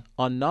on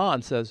not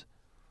and says,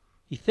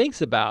 he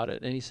thinks about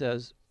it, and he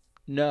says,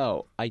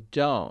 No, I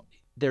don't.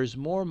 There's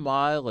more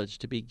mileage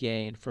to be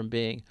gained from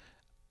being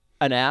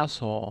an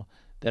asshole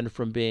than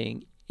from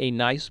being a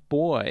nice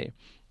boy,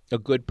 a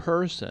good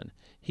person.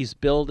 He's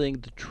building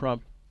the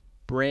Trump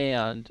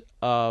brand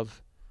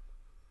of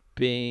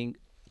being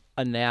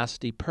a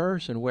nasty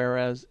person,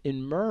 whereas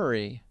in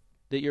Murray,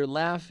 that you're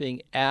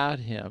laughing at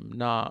him,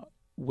 not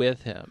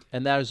with him.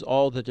 And that is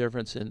all the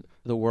difference in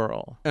the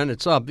world. And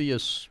it's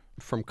obvious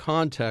from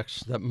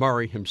context that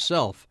Murray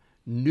himself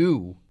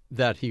knew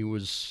that he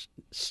was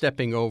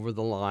stepping over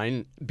the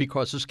line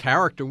because his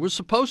character was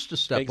supposed to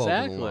step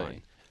over the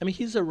line. I mean,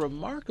 he's a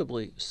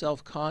remarkably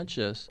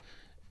self-conscious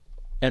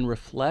and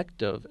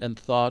reflective and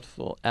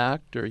thoughtful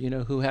actor,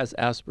 who has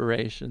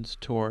aspirations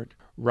toward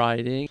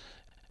writing.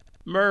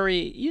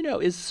 Murray,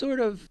 is sort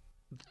of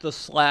the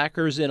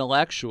slacker's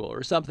intellectual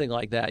or something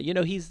like that.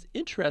 He's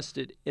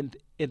interested in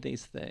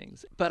these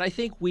things. But I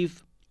think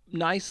we've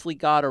nicely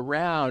got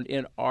around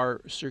in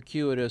our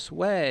circuitous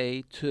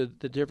way to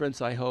the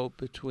difference, I hope,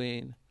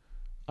 between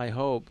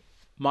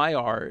my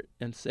art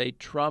and, say,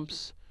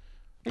 Trump's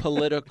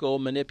political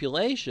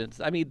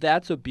manipulations. I mean,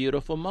 that's a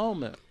beautiful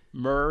moment.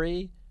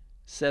 Murray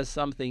says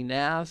something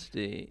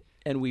nasty,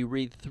 and we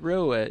read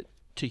through it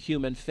to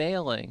human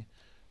failing.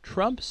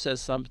 Trump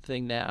says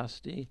something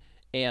nasty,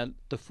 and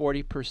the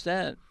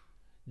 40%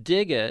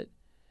 dig it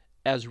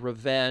as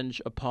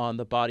revenge upon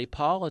the body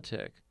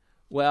politic.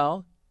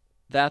 Well,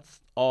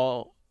 that's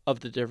all of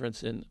the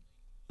difference in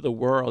the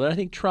world. And I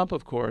think Trump,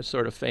 of course,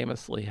 sort of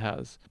famously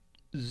has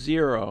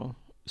zero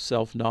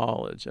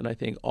self-knowledge. And I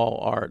think all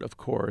art, of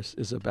course,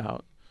 is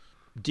about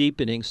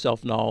deepening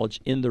self-knowledge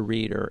in the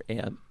reader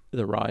and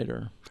the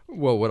writer.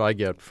 Well, what I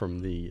get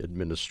from the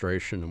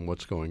administration and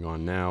what's going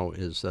on now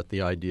is that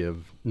the idea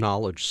of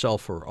knowledge,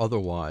 self or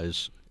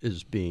otherwise,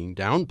 is being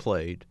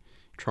downplayed,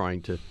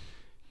 trying to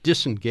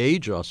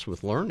disengage us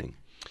with learning.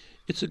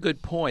 It's a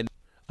good point.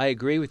 I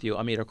agree with you.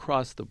 I mean,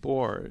 across the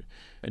board,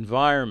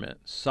 environment,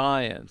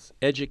 science,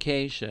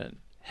 education,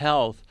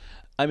 health.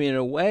 I mean, in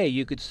a way,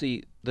 you could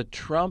see the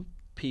Trump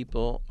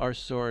people are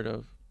sort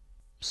of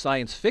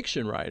science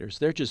fiction writers.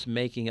 They're just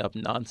making up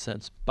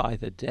nonsense by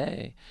the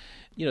day.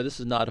 This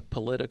is not a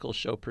political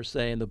show per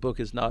se, and the book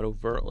is not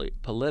overtly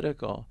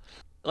political.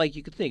 Like,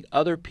 you could think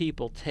other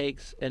people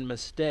takes and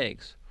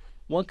mistakes.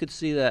 One could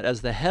see that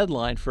as the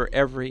headline for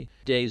every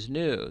day's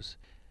news.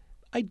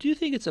 I do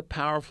think it's a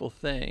powerful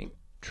thing.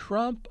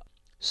 Trump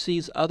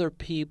sees other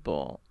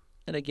people,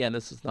 and again,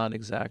 this is not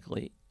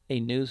exactly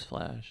a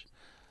newsflash.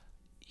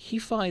 He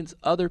finds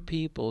other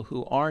people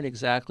who aren't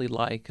exactly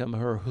like him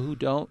or who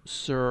don't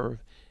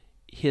serve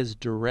his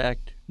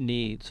direct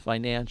needs,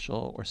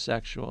 financial or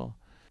sexual.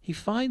 He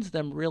finds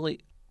them really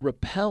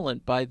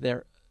repellent by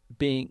their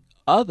being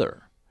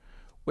other.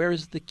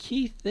 Whereas the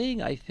key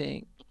thing, I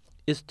think,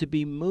 is to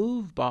be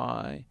moved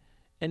by,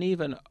 and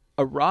even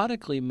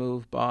erotically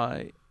moved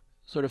by,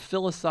 sort of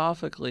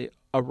philosophically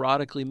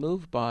erotically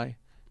moved by,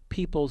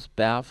 people's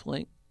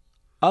baffling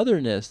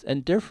otherness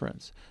and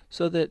difference.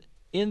 So that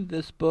in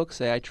this book,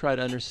 say, I try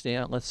to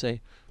understand, let's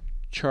say,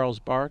 Charles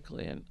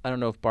Barkley, and I don't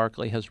know if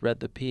Barkley has read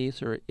the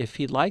piece or if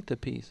he liked the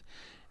piece.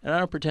 And I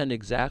don't pretend to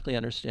exactly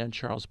understand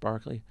Charles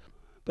Barkley,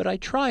 but I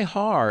try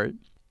hard,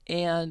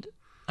 and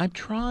I'm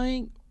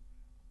trying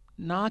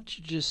not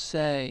to just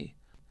say,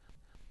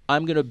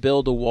 I'm going to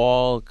build a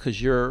wall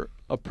because you're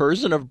a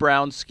person of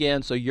brown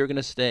skin, so you're going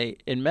to stay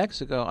in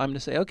Mexico. I'm going to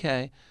say,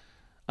 okay,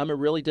 I'm a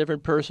really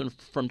different person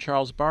from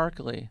Charles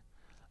Barkley.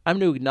 I'm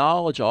going to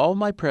acknowledge all of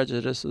my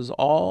prejudices,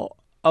 all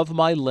of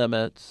my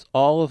limits,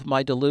 all of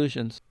my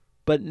delusions.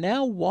 But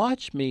now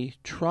watch me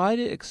try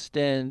to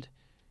extend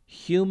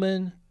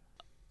human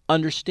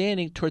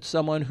understanding towards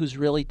someone who's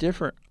really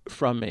different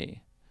from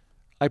me.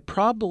 I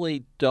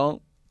probably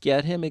don't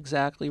get him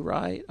exactly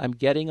right. I'm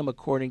getting him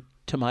according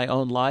to my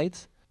own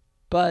lights.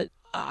 But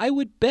I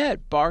would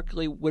bet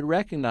Barkley would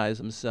recognize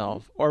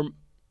himself, or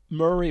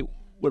Murray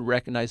would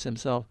recognize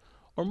himself,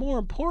 or more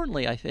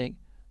importantly, I think,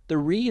 the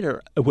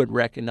reader would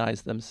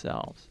recognize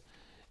themselves.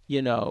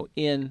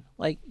 In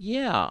like,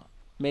 yeah,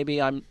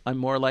 maybe I'm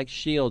more like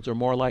Shields or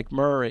more like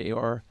Murray,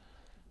 or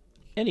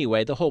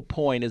anyway, the whole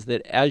point is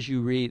that as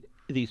you read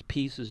these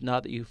pieces,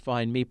 not that you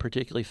find me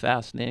particularly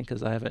fascinating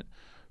because I haven't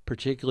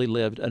particularly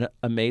lived an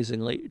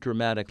amazingly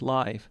dramatic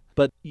life,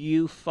 but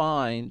you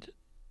find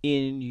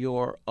in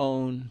your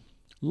own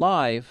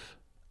life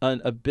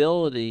an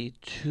ability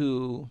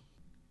to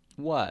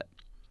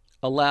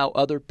allow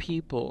other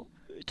people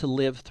to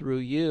live through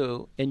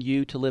you and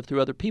you to live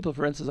through other people.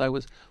 For instance, I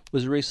was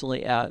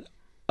recently at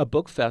a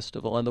book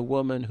festival, and the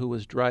woman who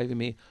was driving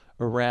me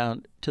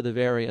around to the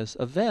various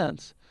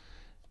events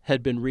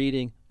had been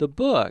reading the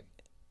book.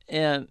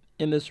 And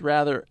in this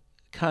rather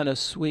kind of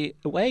sweet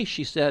way,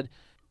 she said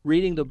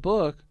reading the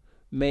book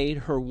made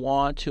her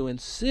want to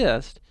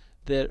insist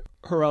that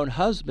her own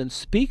husband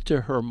speak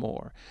to her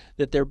more,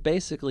 that they're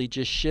basically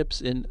just ships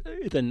in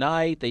the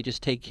night. They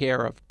just take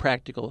care of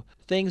practical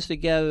things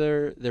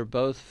together. They're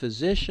both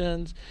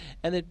physicians.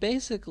 And that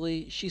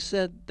basically, she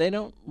said, they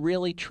don't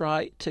really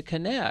try to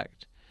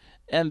connect.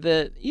 And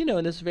that,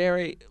 in this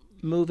very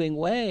moving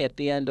way at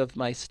the end of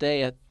my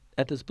stay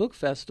at this book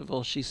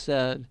festival. She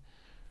said,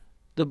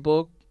 the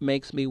book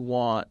makes me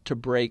want to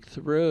break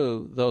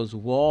through those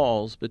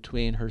walls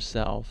between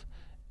herself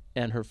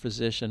and her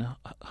physician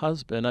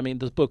husband. I mean,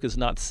 this book is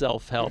not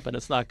self-help, and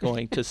it's not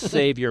going to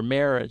save your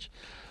marriage,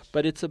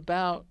 but it's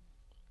about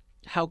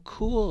how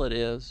cool it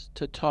is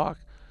to talk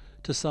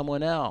to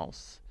someone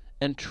else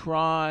and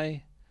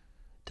try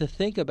to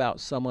think about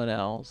someone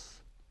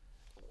else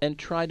and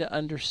try to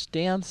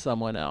understand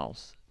someone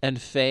else and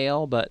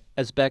fail, but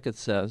as Beckett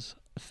says,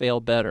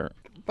 fail better.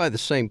 By the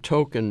same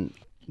token,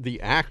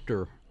 the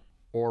actor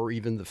or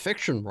even the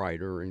fiction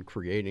writer in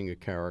creating a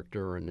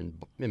character and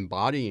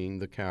embodying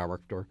the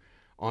character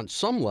on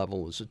some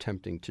level is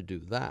attempting to do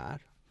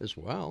that as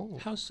well.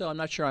 How so? I'm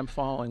not sure I'm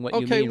following what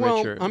you mean,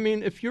 Richard. I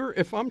mean,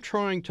 if I'm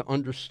trying to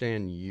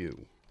understand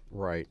you,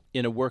 right?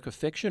 In a work of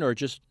fiction or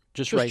just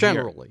right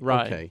generally, here?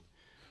 Right. Okay.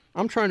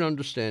 I'm trying to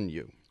understand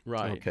you.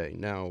 Right. Okay.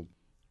 Now,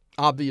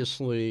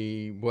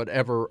 obviously,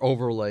 whatever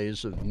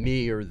overlays of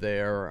me are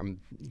there, I'm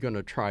going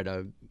to try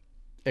to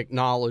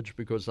acknowledge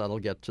because that'll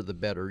get to the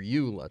better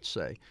you, let's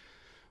say.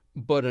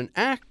 But an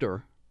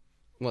actor,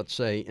 let's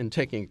say, in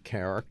taking a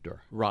character.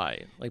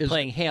 Right, like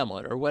playing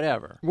Hamlet or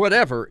whatever.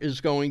 Whatever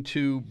is going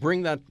to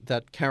bring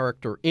that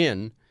character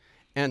in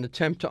and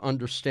attempt to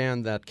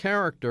understand that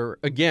character,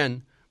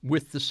 again,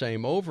 with the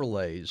same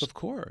overlays. Of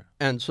course.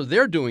 And so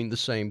they're doing the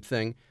same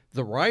thing.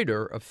 The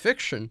writer of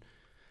fiction,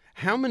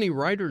 how many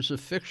writers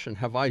of fiction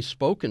have I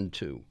spoken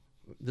to?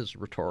 This is a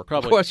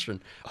rhetorical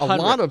question. A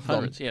lot of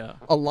them. Yeah.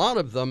 A lot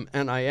of them,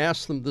 and I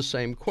ask them the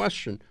same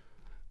question.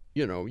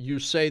 You know, you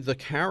say the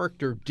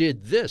character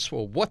did this.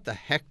 Well, what the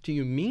heck do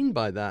you mean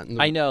by that?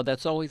 I know,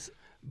 that's always...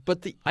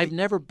 But I've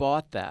never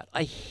bought that.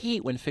 I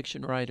hate when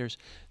fiction writers...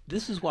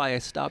 This is why I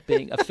stopped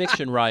being a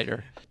fiction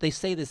writer. They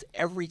say this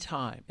every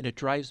time, and it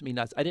drives me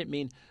nuts. I didn't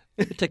mean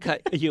to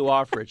cut you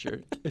off,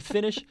 Richard.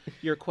 Finish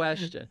your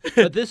question.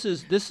 But this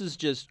is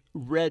just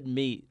red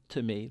meat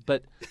to me.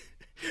 But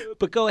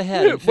go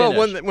ahead and finish.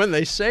 Well, when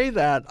they say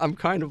that, I'm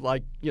kind of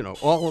like, you know,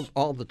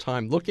 all the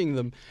time looking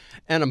them,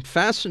 and I'm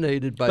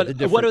fascinated by the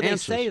different answers. What do they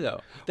say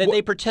though?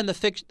 They pretend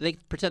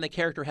the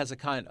character has a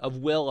kind of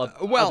will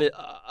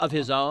of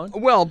his own.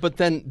 Well, but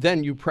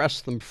then you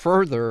press them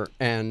further,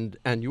 and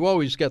you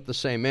always get the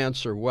same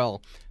answer.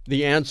 Well,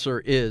 the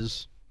answer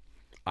is,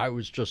 I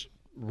was just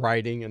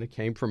writing, and it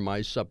came from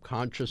my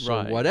subconscious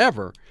or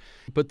whatever.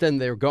 But then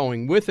they're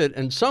going with it,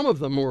 and some of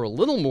them who are a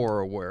little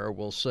more aware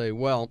will say,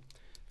 well,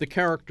 the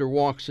character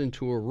walks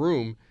into a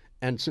room,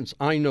 and since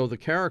I know the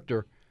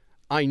character,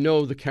 I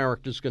know the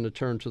character's going to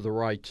turn to the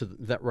right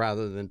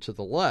rather than to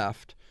the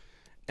left.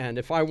 And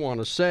if I want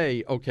to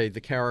say, okay,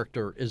 the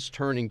character is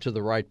turning to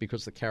the right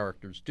because the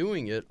character's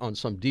doing it on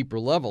some deeper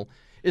level,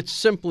 it's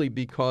simply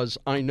because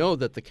I know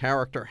that the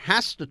character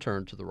has to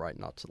turn to the right,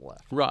 not to the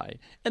left. Right.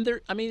 And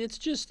it's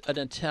just an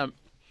attempt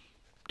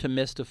to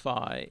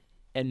mystify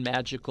and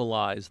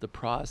magicalize the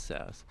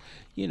process.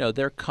 You know,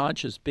 they're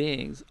conscious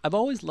beings. I've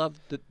always loved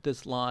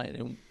this line.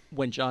 And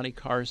when Johnny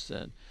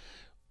Carson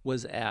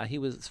he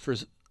was, for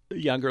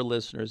younger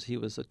listeners, he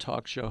was a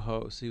talk show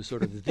host. He was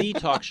sort of the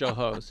talk show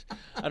host.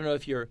 I don't know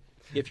if your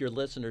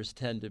listeners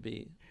tend to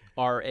be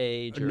our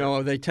age.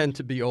 No, they tend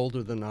to be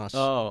older than us.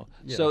 Oh,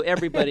 yeah. So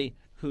everybody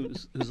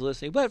who's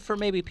listening, but for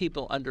maybe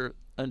people under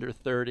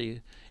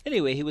 30.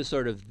 Anyway, he was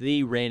sort of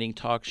the reigning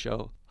talk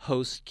show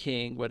host,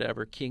 king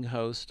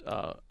host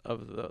of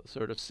the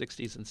sort of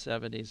 60s and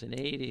 70s and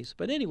 80s.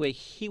 But anyway,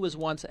 he was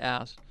once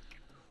asked,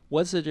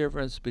 what's the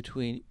difference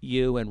between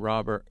you and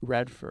Robert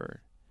Redford?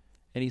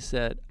 And he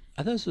said,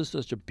 I thought this was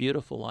such a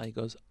beautiful line. He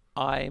goes,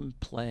 I'm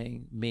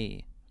playing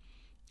me,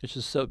 which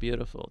is so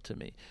beautiful to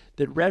me.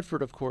 That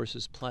Redford, of course,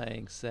 is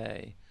playing,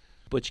 say,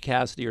 Butch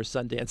Cassidy or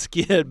Sundance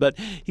Kid, but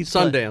he's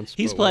playing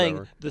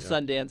the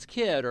Sundance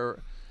Kid,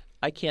 or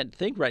I can't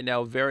think right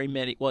now of very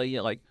many,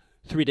 like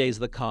 3 Days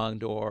of the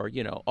Condor,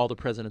 All the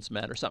President's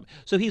Men or something.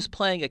 So he's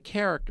playing a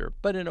character,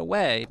 but in a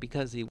way,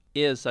 because he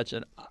is such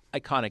an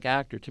iconic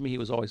actor, to me he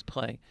was always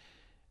playing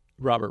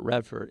Robert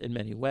Redford in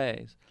many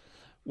ways.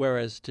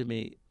 Whereas to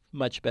me,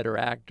 much better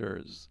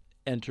actors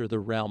enter the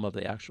realm of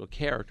the actual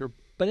character.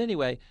 But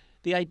anyway,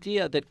 the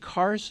idea that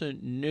Carson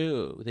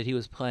knew that he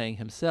was playing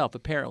himself,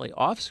 apparently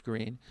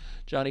off-screen,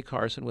 Johnny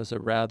Carson was a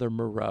rather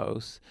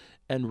morose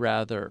and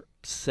rather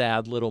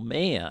sad little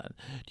man.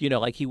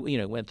 Like he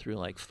went through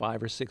like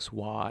 5 or 6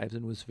 wives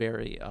and was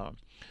very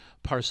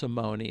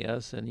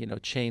parsimonious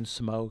and, chain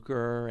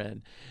smoker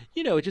and,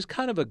 just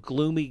kind of a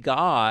gloomy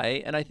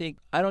guy. And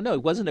I don't know, he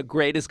wasn't the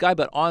greatest guy,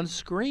 but on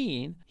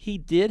screen, he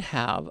did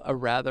have a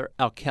rather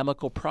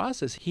alchemical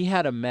process. He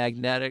had a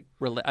magnetic,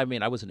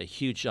 I wasn't a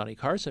huge Johnny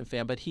Carson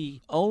fan, but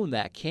he owned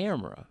that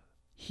camera.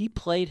 He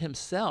played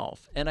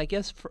himself. And I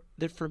guess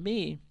for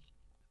me,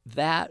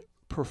 that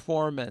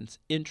performance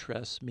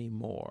interests me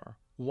more.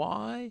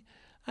 Why?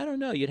 I don't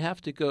know. You'd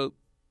have to go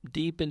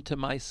deep into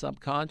my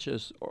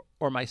subconscious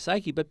or my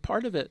psyche, but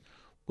part of it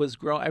was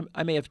growing.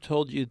 I may have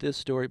told you this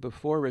story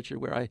before,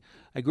 Richard, where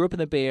I grew up in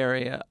the Bay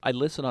Area. I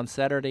listened on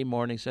Saturday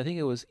mornings. I think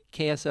it was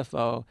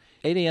KSFO,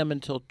 8 a.m.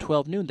 until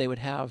 12 noon. They would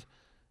have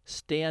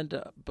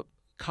stand-up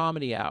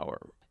comedy hour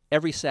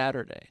every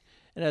Saturday.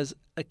 And as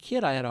a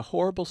kid, I had a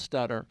horrible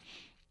stutter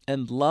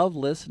and loved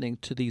listening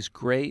to these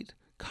great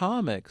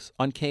comics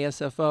on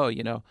KSFO,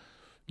 you know,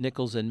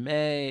 Nichols and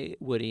May,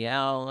 Woody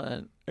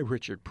Allen,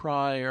 Richard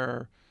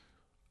Pryor,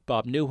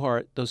 Bob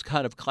Newhart, those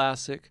kind of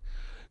classic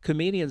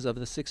comedians of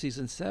the 60s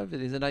and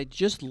 70s. And I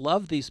just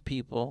love these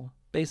people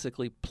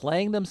basically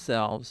playing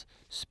themselves,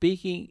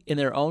 speaking in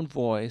their own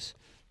voice,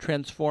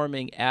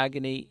 transforming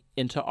agony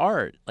into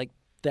art. Like,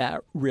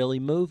 that really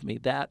moved me.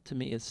 That, to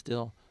me, is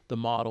still the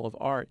model of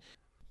art.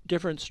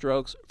 Different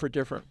strokes for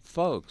different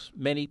folks.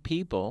 Many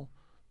people,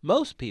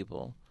 most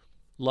people,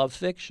 love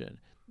fiction.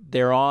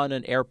 They're on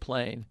an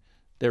airplane.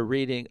 They're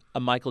reading a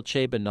Michael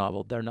Chabon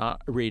novel. They're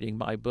not reading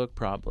my book,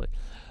 probably.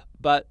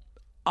 But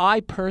I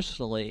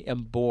personally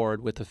am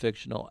bored with the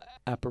fictional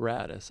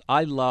apparatus.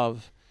 I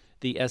love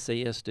the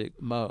essayistic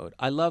mode.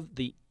 I love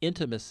the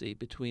intimacy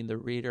between the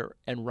reader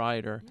and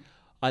writer.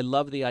 I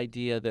love the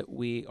idea that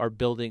we are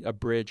building a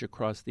bridge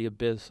across the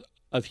abyss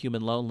of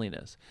human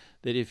loneliness,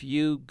 that if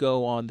you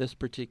go on this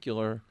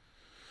particular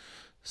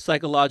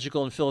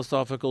psychological and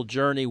philosophical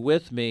journey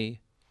with me,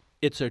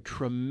 it's a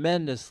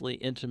tremendously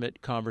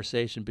intimate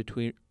conversation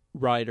between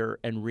writer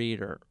and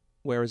reader.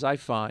 Whereas I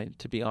find,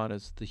 to be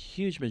honest, the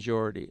huge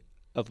majority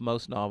of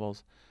most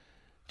novels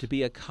to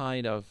be a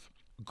kind of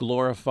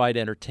glorified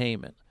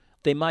entertainment.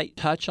 They might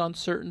touch on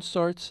certain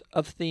sorts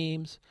of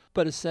themes,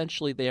 but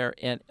essentially they are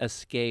an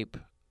escape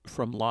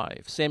from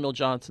life. Samuel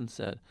Johnson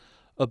said,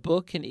 "A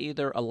book can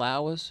either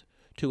allow us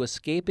to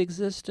escape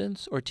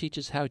existence or teach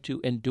us how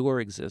to endure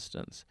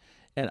existence."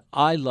 And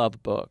I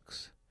love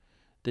books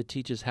that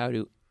teach us how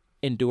to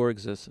endure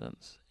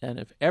existence. And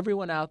if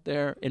everyone out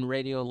there in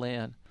Radio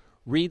Land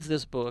reads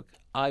this book,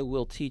 I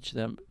will teach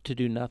them to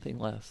do nothing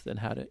less than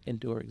how to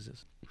endure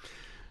existence.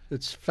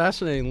 It's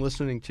fascinating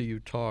listening to you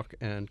talk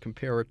and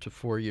compare it to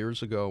 4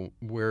 years ago,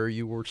 where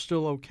you were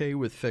still okay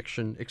with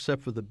fiction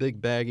except for the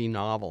big baggy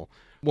novel.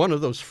 One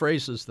of those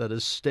phrases that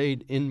has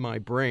stayed in my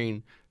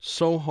brain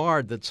so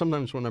hard that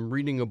sometimes when I'm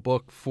reading a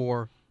book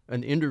for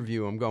an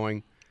interview, I'm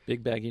going,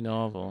 Big baggy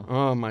novel.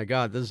 oh my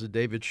God, this is a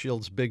David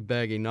Shields' big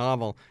baggy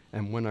novel.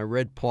 And when I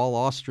read Paul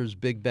Auster's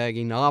big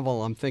baggy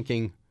novel, I'm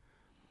thinking,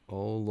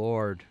 oh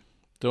Lord.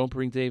 Don't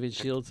bring David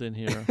Shields in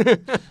here.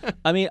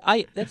 I mean,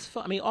 that's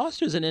fun. I mean,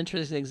 Auster's an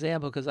interesting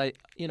example because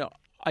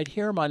I'd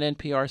hear him on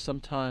NPR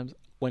sometimes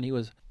when he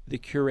was the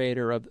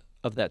curator of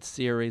that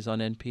series on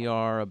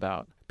NPR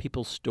about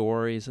people's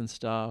stories and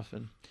stuff.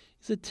 And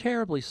he's a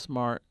terribly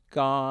smart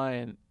guy,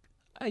 and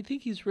I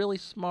think he's really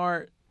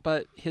smart,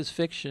 but his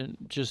fiction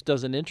just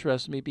doesn't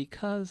interest me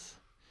because,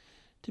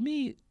 to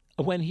me,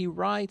 when he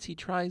writes, he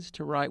tries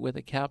to write with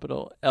a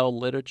capital L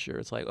literature.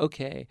 It's like,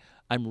 okay,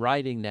 I'm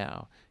writing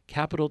now.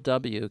 Capital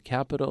W,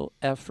 capital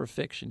F for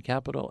fiction,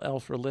 capital L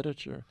for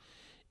literature.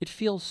 It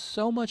feels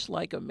so much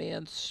like a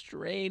man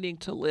straining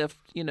to lift,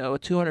 a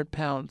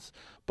 200-pound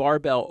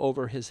barbell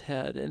over his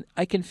head. And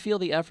I can feel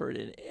the effort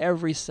in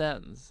every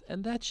sentence.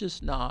 And that's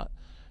just not,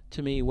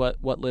 to me,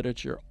 what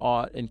literature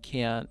ought and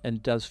can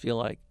and does feel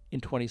like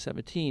in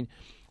 2017.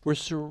 We're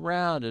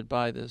surrounded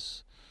by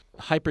this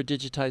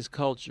hyper-digitized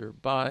culture,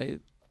 by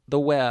the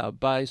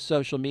web, by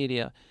social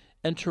media.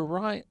 And to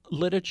write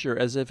literature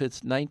as if it's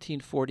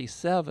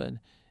 1947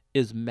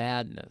 is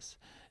madness.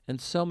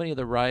 And so many of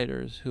the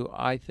writers who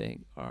I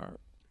think are,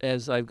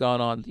 as I've gone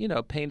on,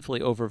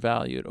 painfully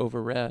overvalued,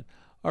 overread,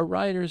 are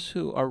writers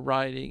who are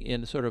writing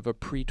in sort of a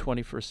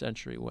pre-21st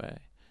century way.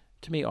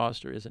 To me,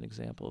 Auster is an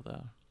example of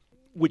that.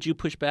 Would you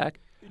push back?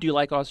 Do you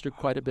like Auster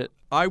quite a bit?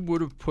 I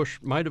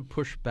might have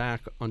pushed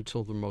back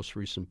until the most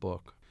recent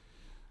book.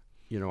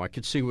 I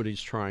could see what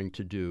he's trying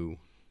to do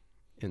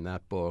in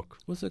that book.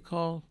 What's it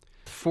called?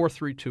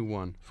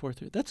 4321.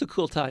 43. That's a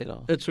cool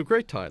title. It's a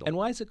great title. And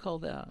why is it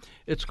called that?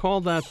 It's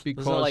called that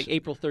because... Was it like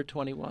April 3rd,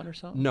 21 or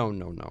something?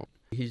 No.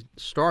 He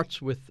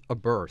starts with a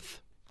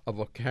birth of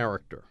a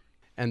character,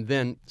 and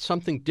then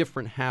something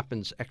different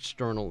happens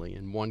externally.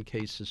 In one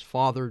case, his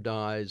father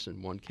dies.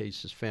 In one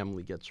case, his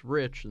family gets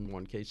rich. In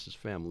one case, his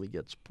family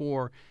gets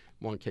poor.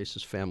 In one case,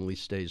 his family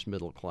stays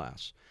middle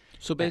class.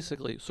 So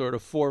basically, sort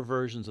of 4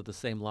 versions of the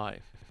same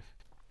life.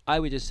 I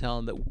would just tell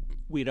him that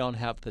we don't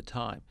have the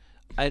time.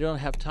 I don't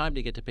have time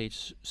to get to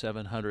page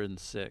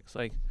 706.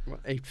 Like, well,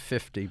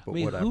 850, but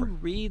whatever. Who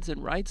reads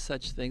and writes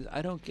such things?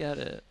 I don't get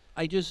it.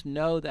 I just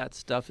know that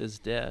stuff is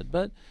dead.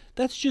 But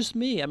that's just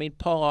me. I mean,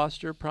 Paul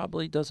Auster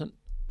probably doesn't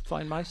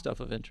find my stuff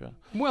of interest.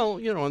 Well,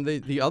 on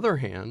the other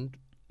hand,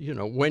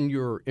 when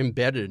you're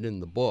embedded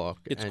in the book,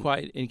 it's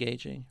quite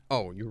engaging.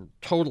 Oh, you're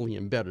totally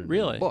embedded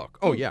really? in the book.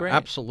 Oh, yeah, great.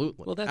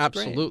 absolutely. Well, that's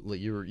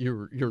absolutely. Great.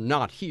 You're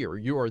not here.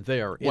 You are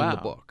there in the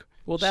book.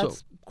 Well,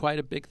 that's quite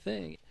a big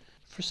thing.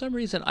 For some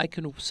reason, I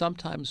can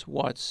sometimes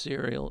watch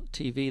serial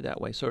TV that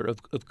way, sort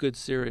of good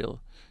serial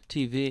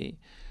TV.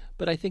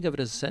 But I think of it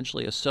as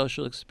essentially a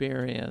social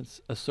experience,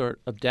 a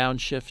sort of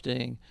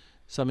downshifting,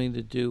 something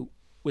to do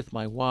with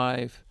my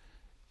wife,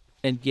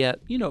 and get,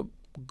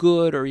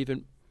 good or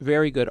even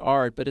very good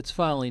art, but it's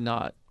finally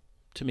not,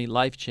 to me,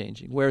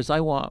 life-changing. Whereas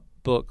I want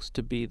books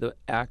to be the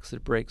axe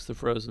that breaks the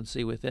frozen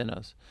sea within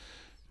us,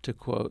 to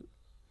quote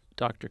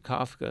Dr.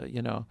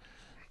 Kafka,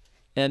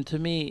 And to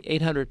me,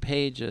 800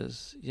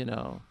 pages,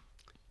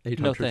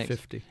 850. no thanks.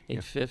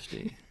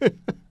 850.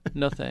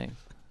 No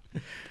thanks.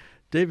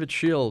 David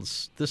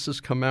Shields, this has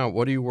come out.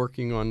 What are you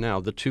working on now?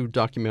 The 2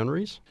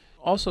 documentaries?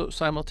 Also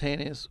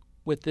simultaneous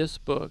with this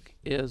book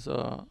is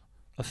a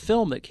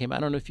film that came out. I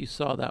don't know if you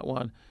saw that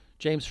one.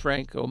 James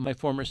Franco, my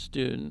former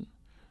student,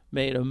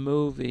 made a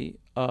movie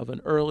of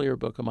an earlier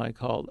book of mine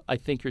called I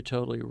Think You're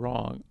Totally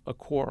Wrong, A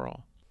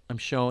Quarrel. I'm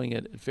showing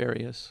it at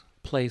various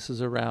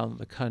places around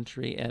the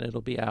country, and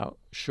it'll be out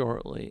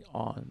shortly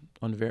on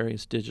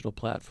various digital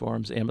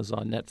platforms,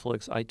 Amazon,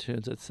 Netflix,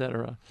 iTunes,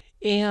 etc.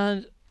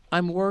 And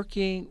I'm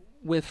working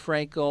with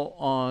Franco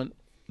on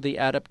the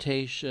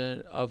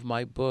adaptation of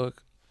my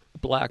book,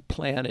 Black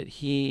Planet.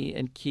 He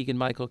and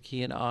Keegan-Michael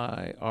Key and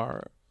I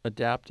are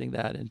adapting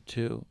that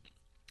into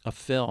a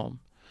film.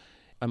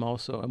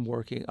 I'm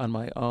working on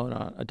my own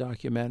on a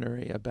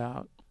documentary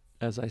about,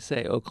 as I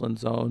say,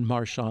 Oakland's own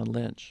Marshawn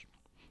Lynch.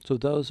 So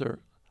those are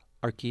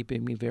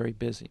keeping me very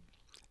busy.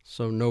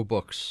 So no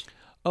books.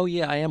 Oh,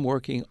 yeah, I am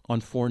working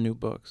on 4 new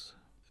books.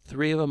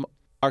 3 of them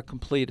are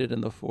completed,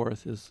 and the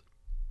 4th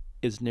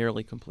is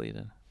nearly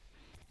completed.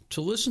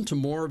 To listen to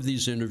more of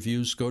these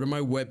interviews, go to my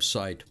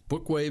website,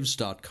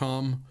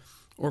 bookwaves.com,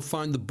 or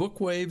find the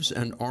Bookwaves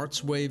and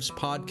Arts Waves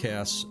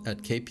podcasts at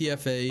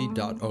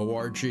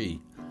kpfa.org.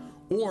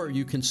 Or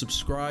you can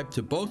subscribe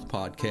to both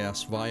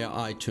podcasts via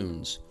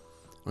iTunes.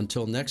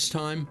 Until next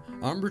time,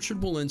 I'm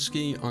Richard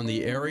Wolinsky on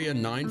the Area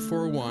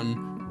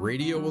 941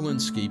 Radio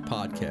Wolinsky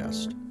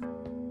podcast.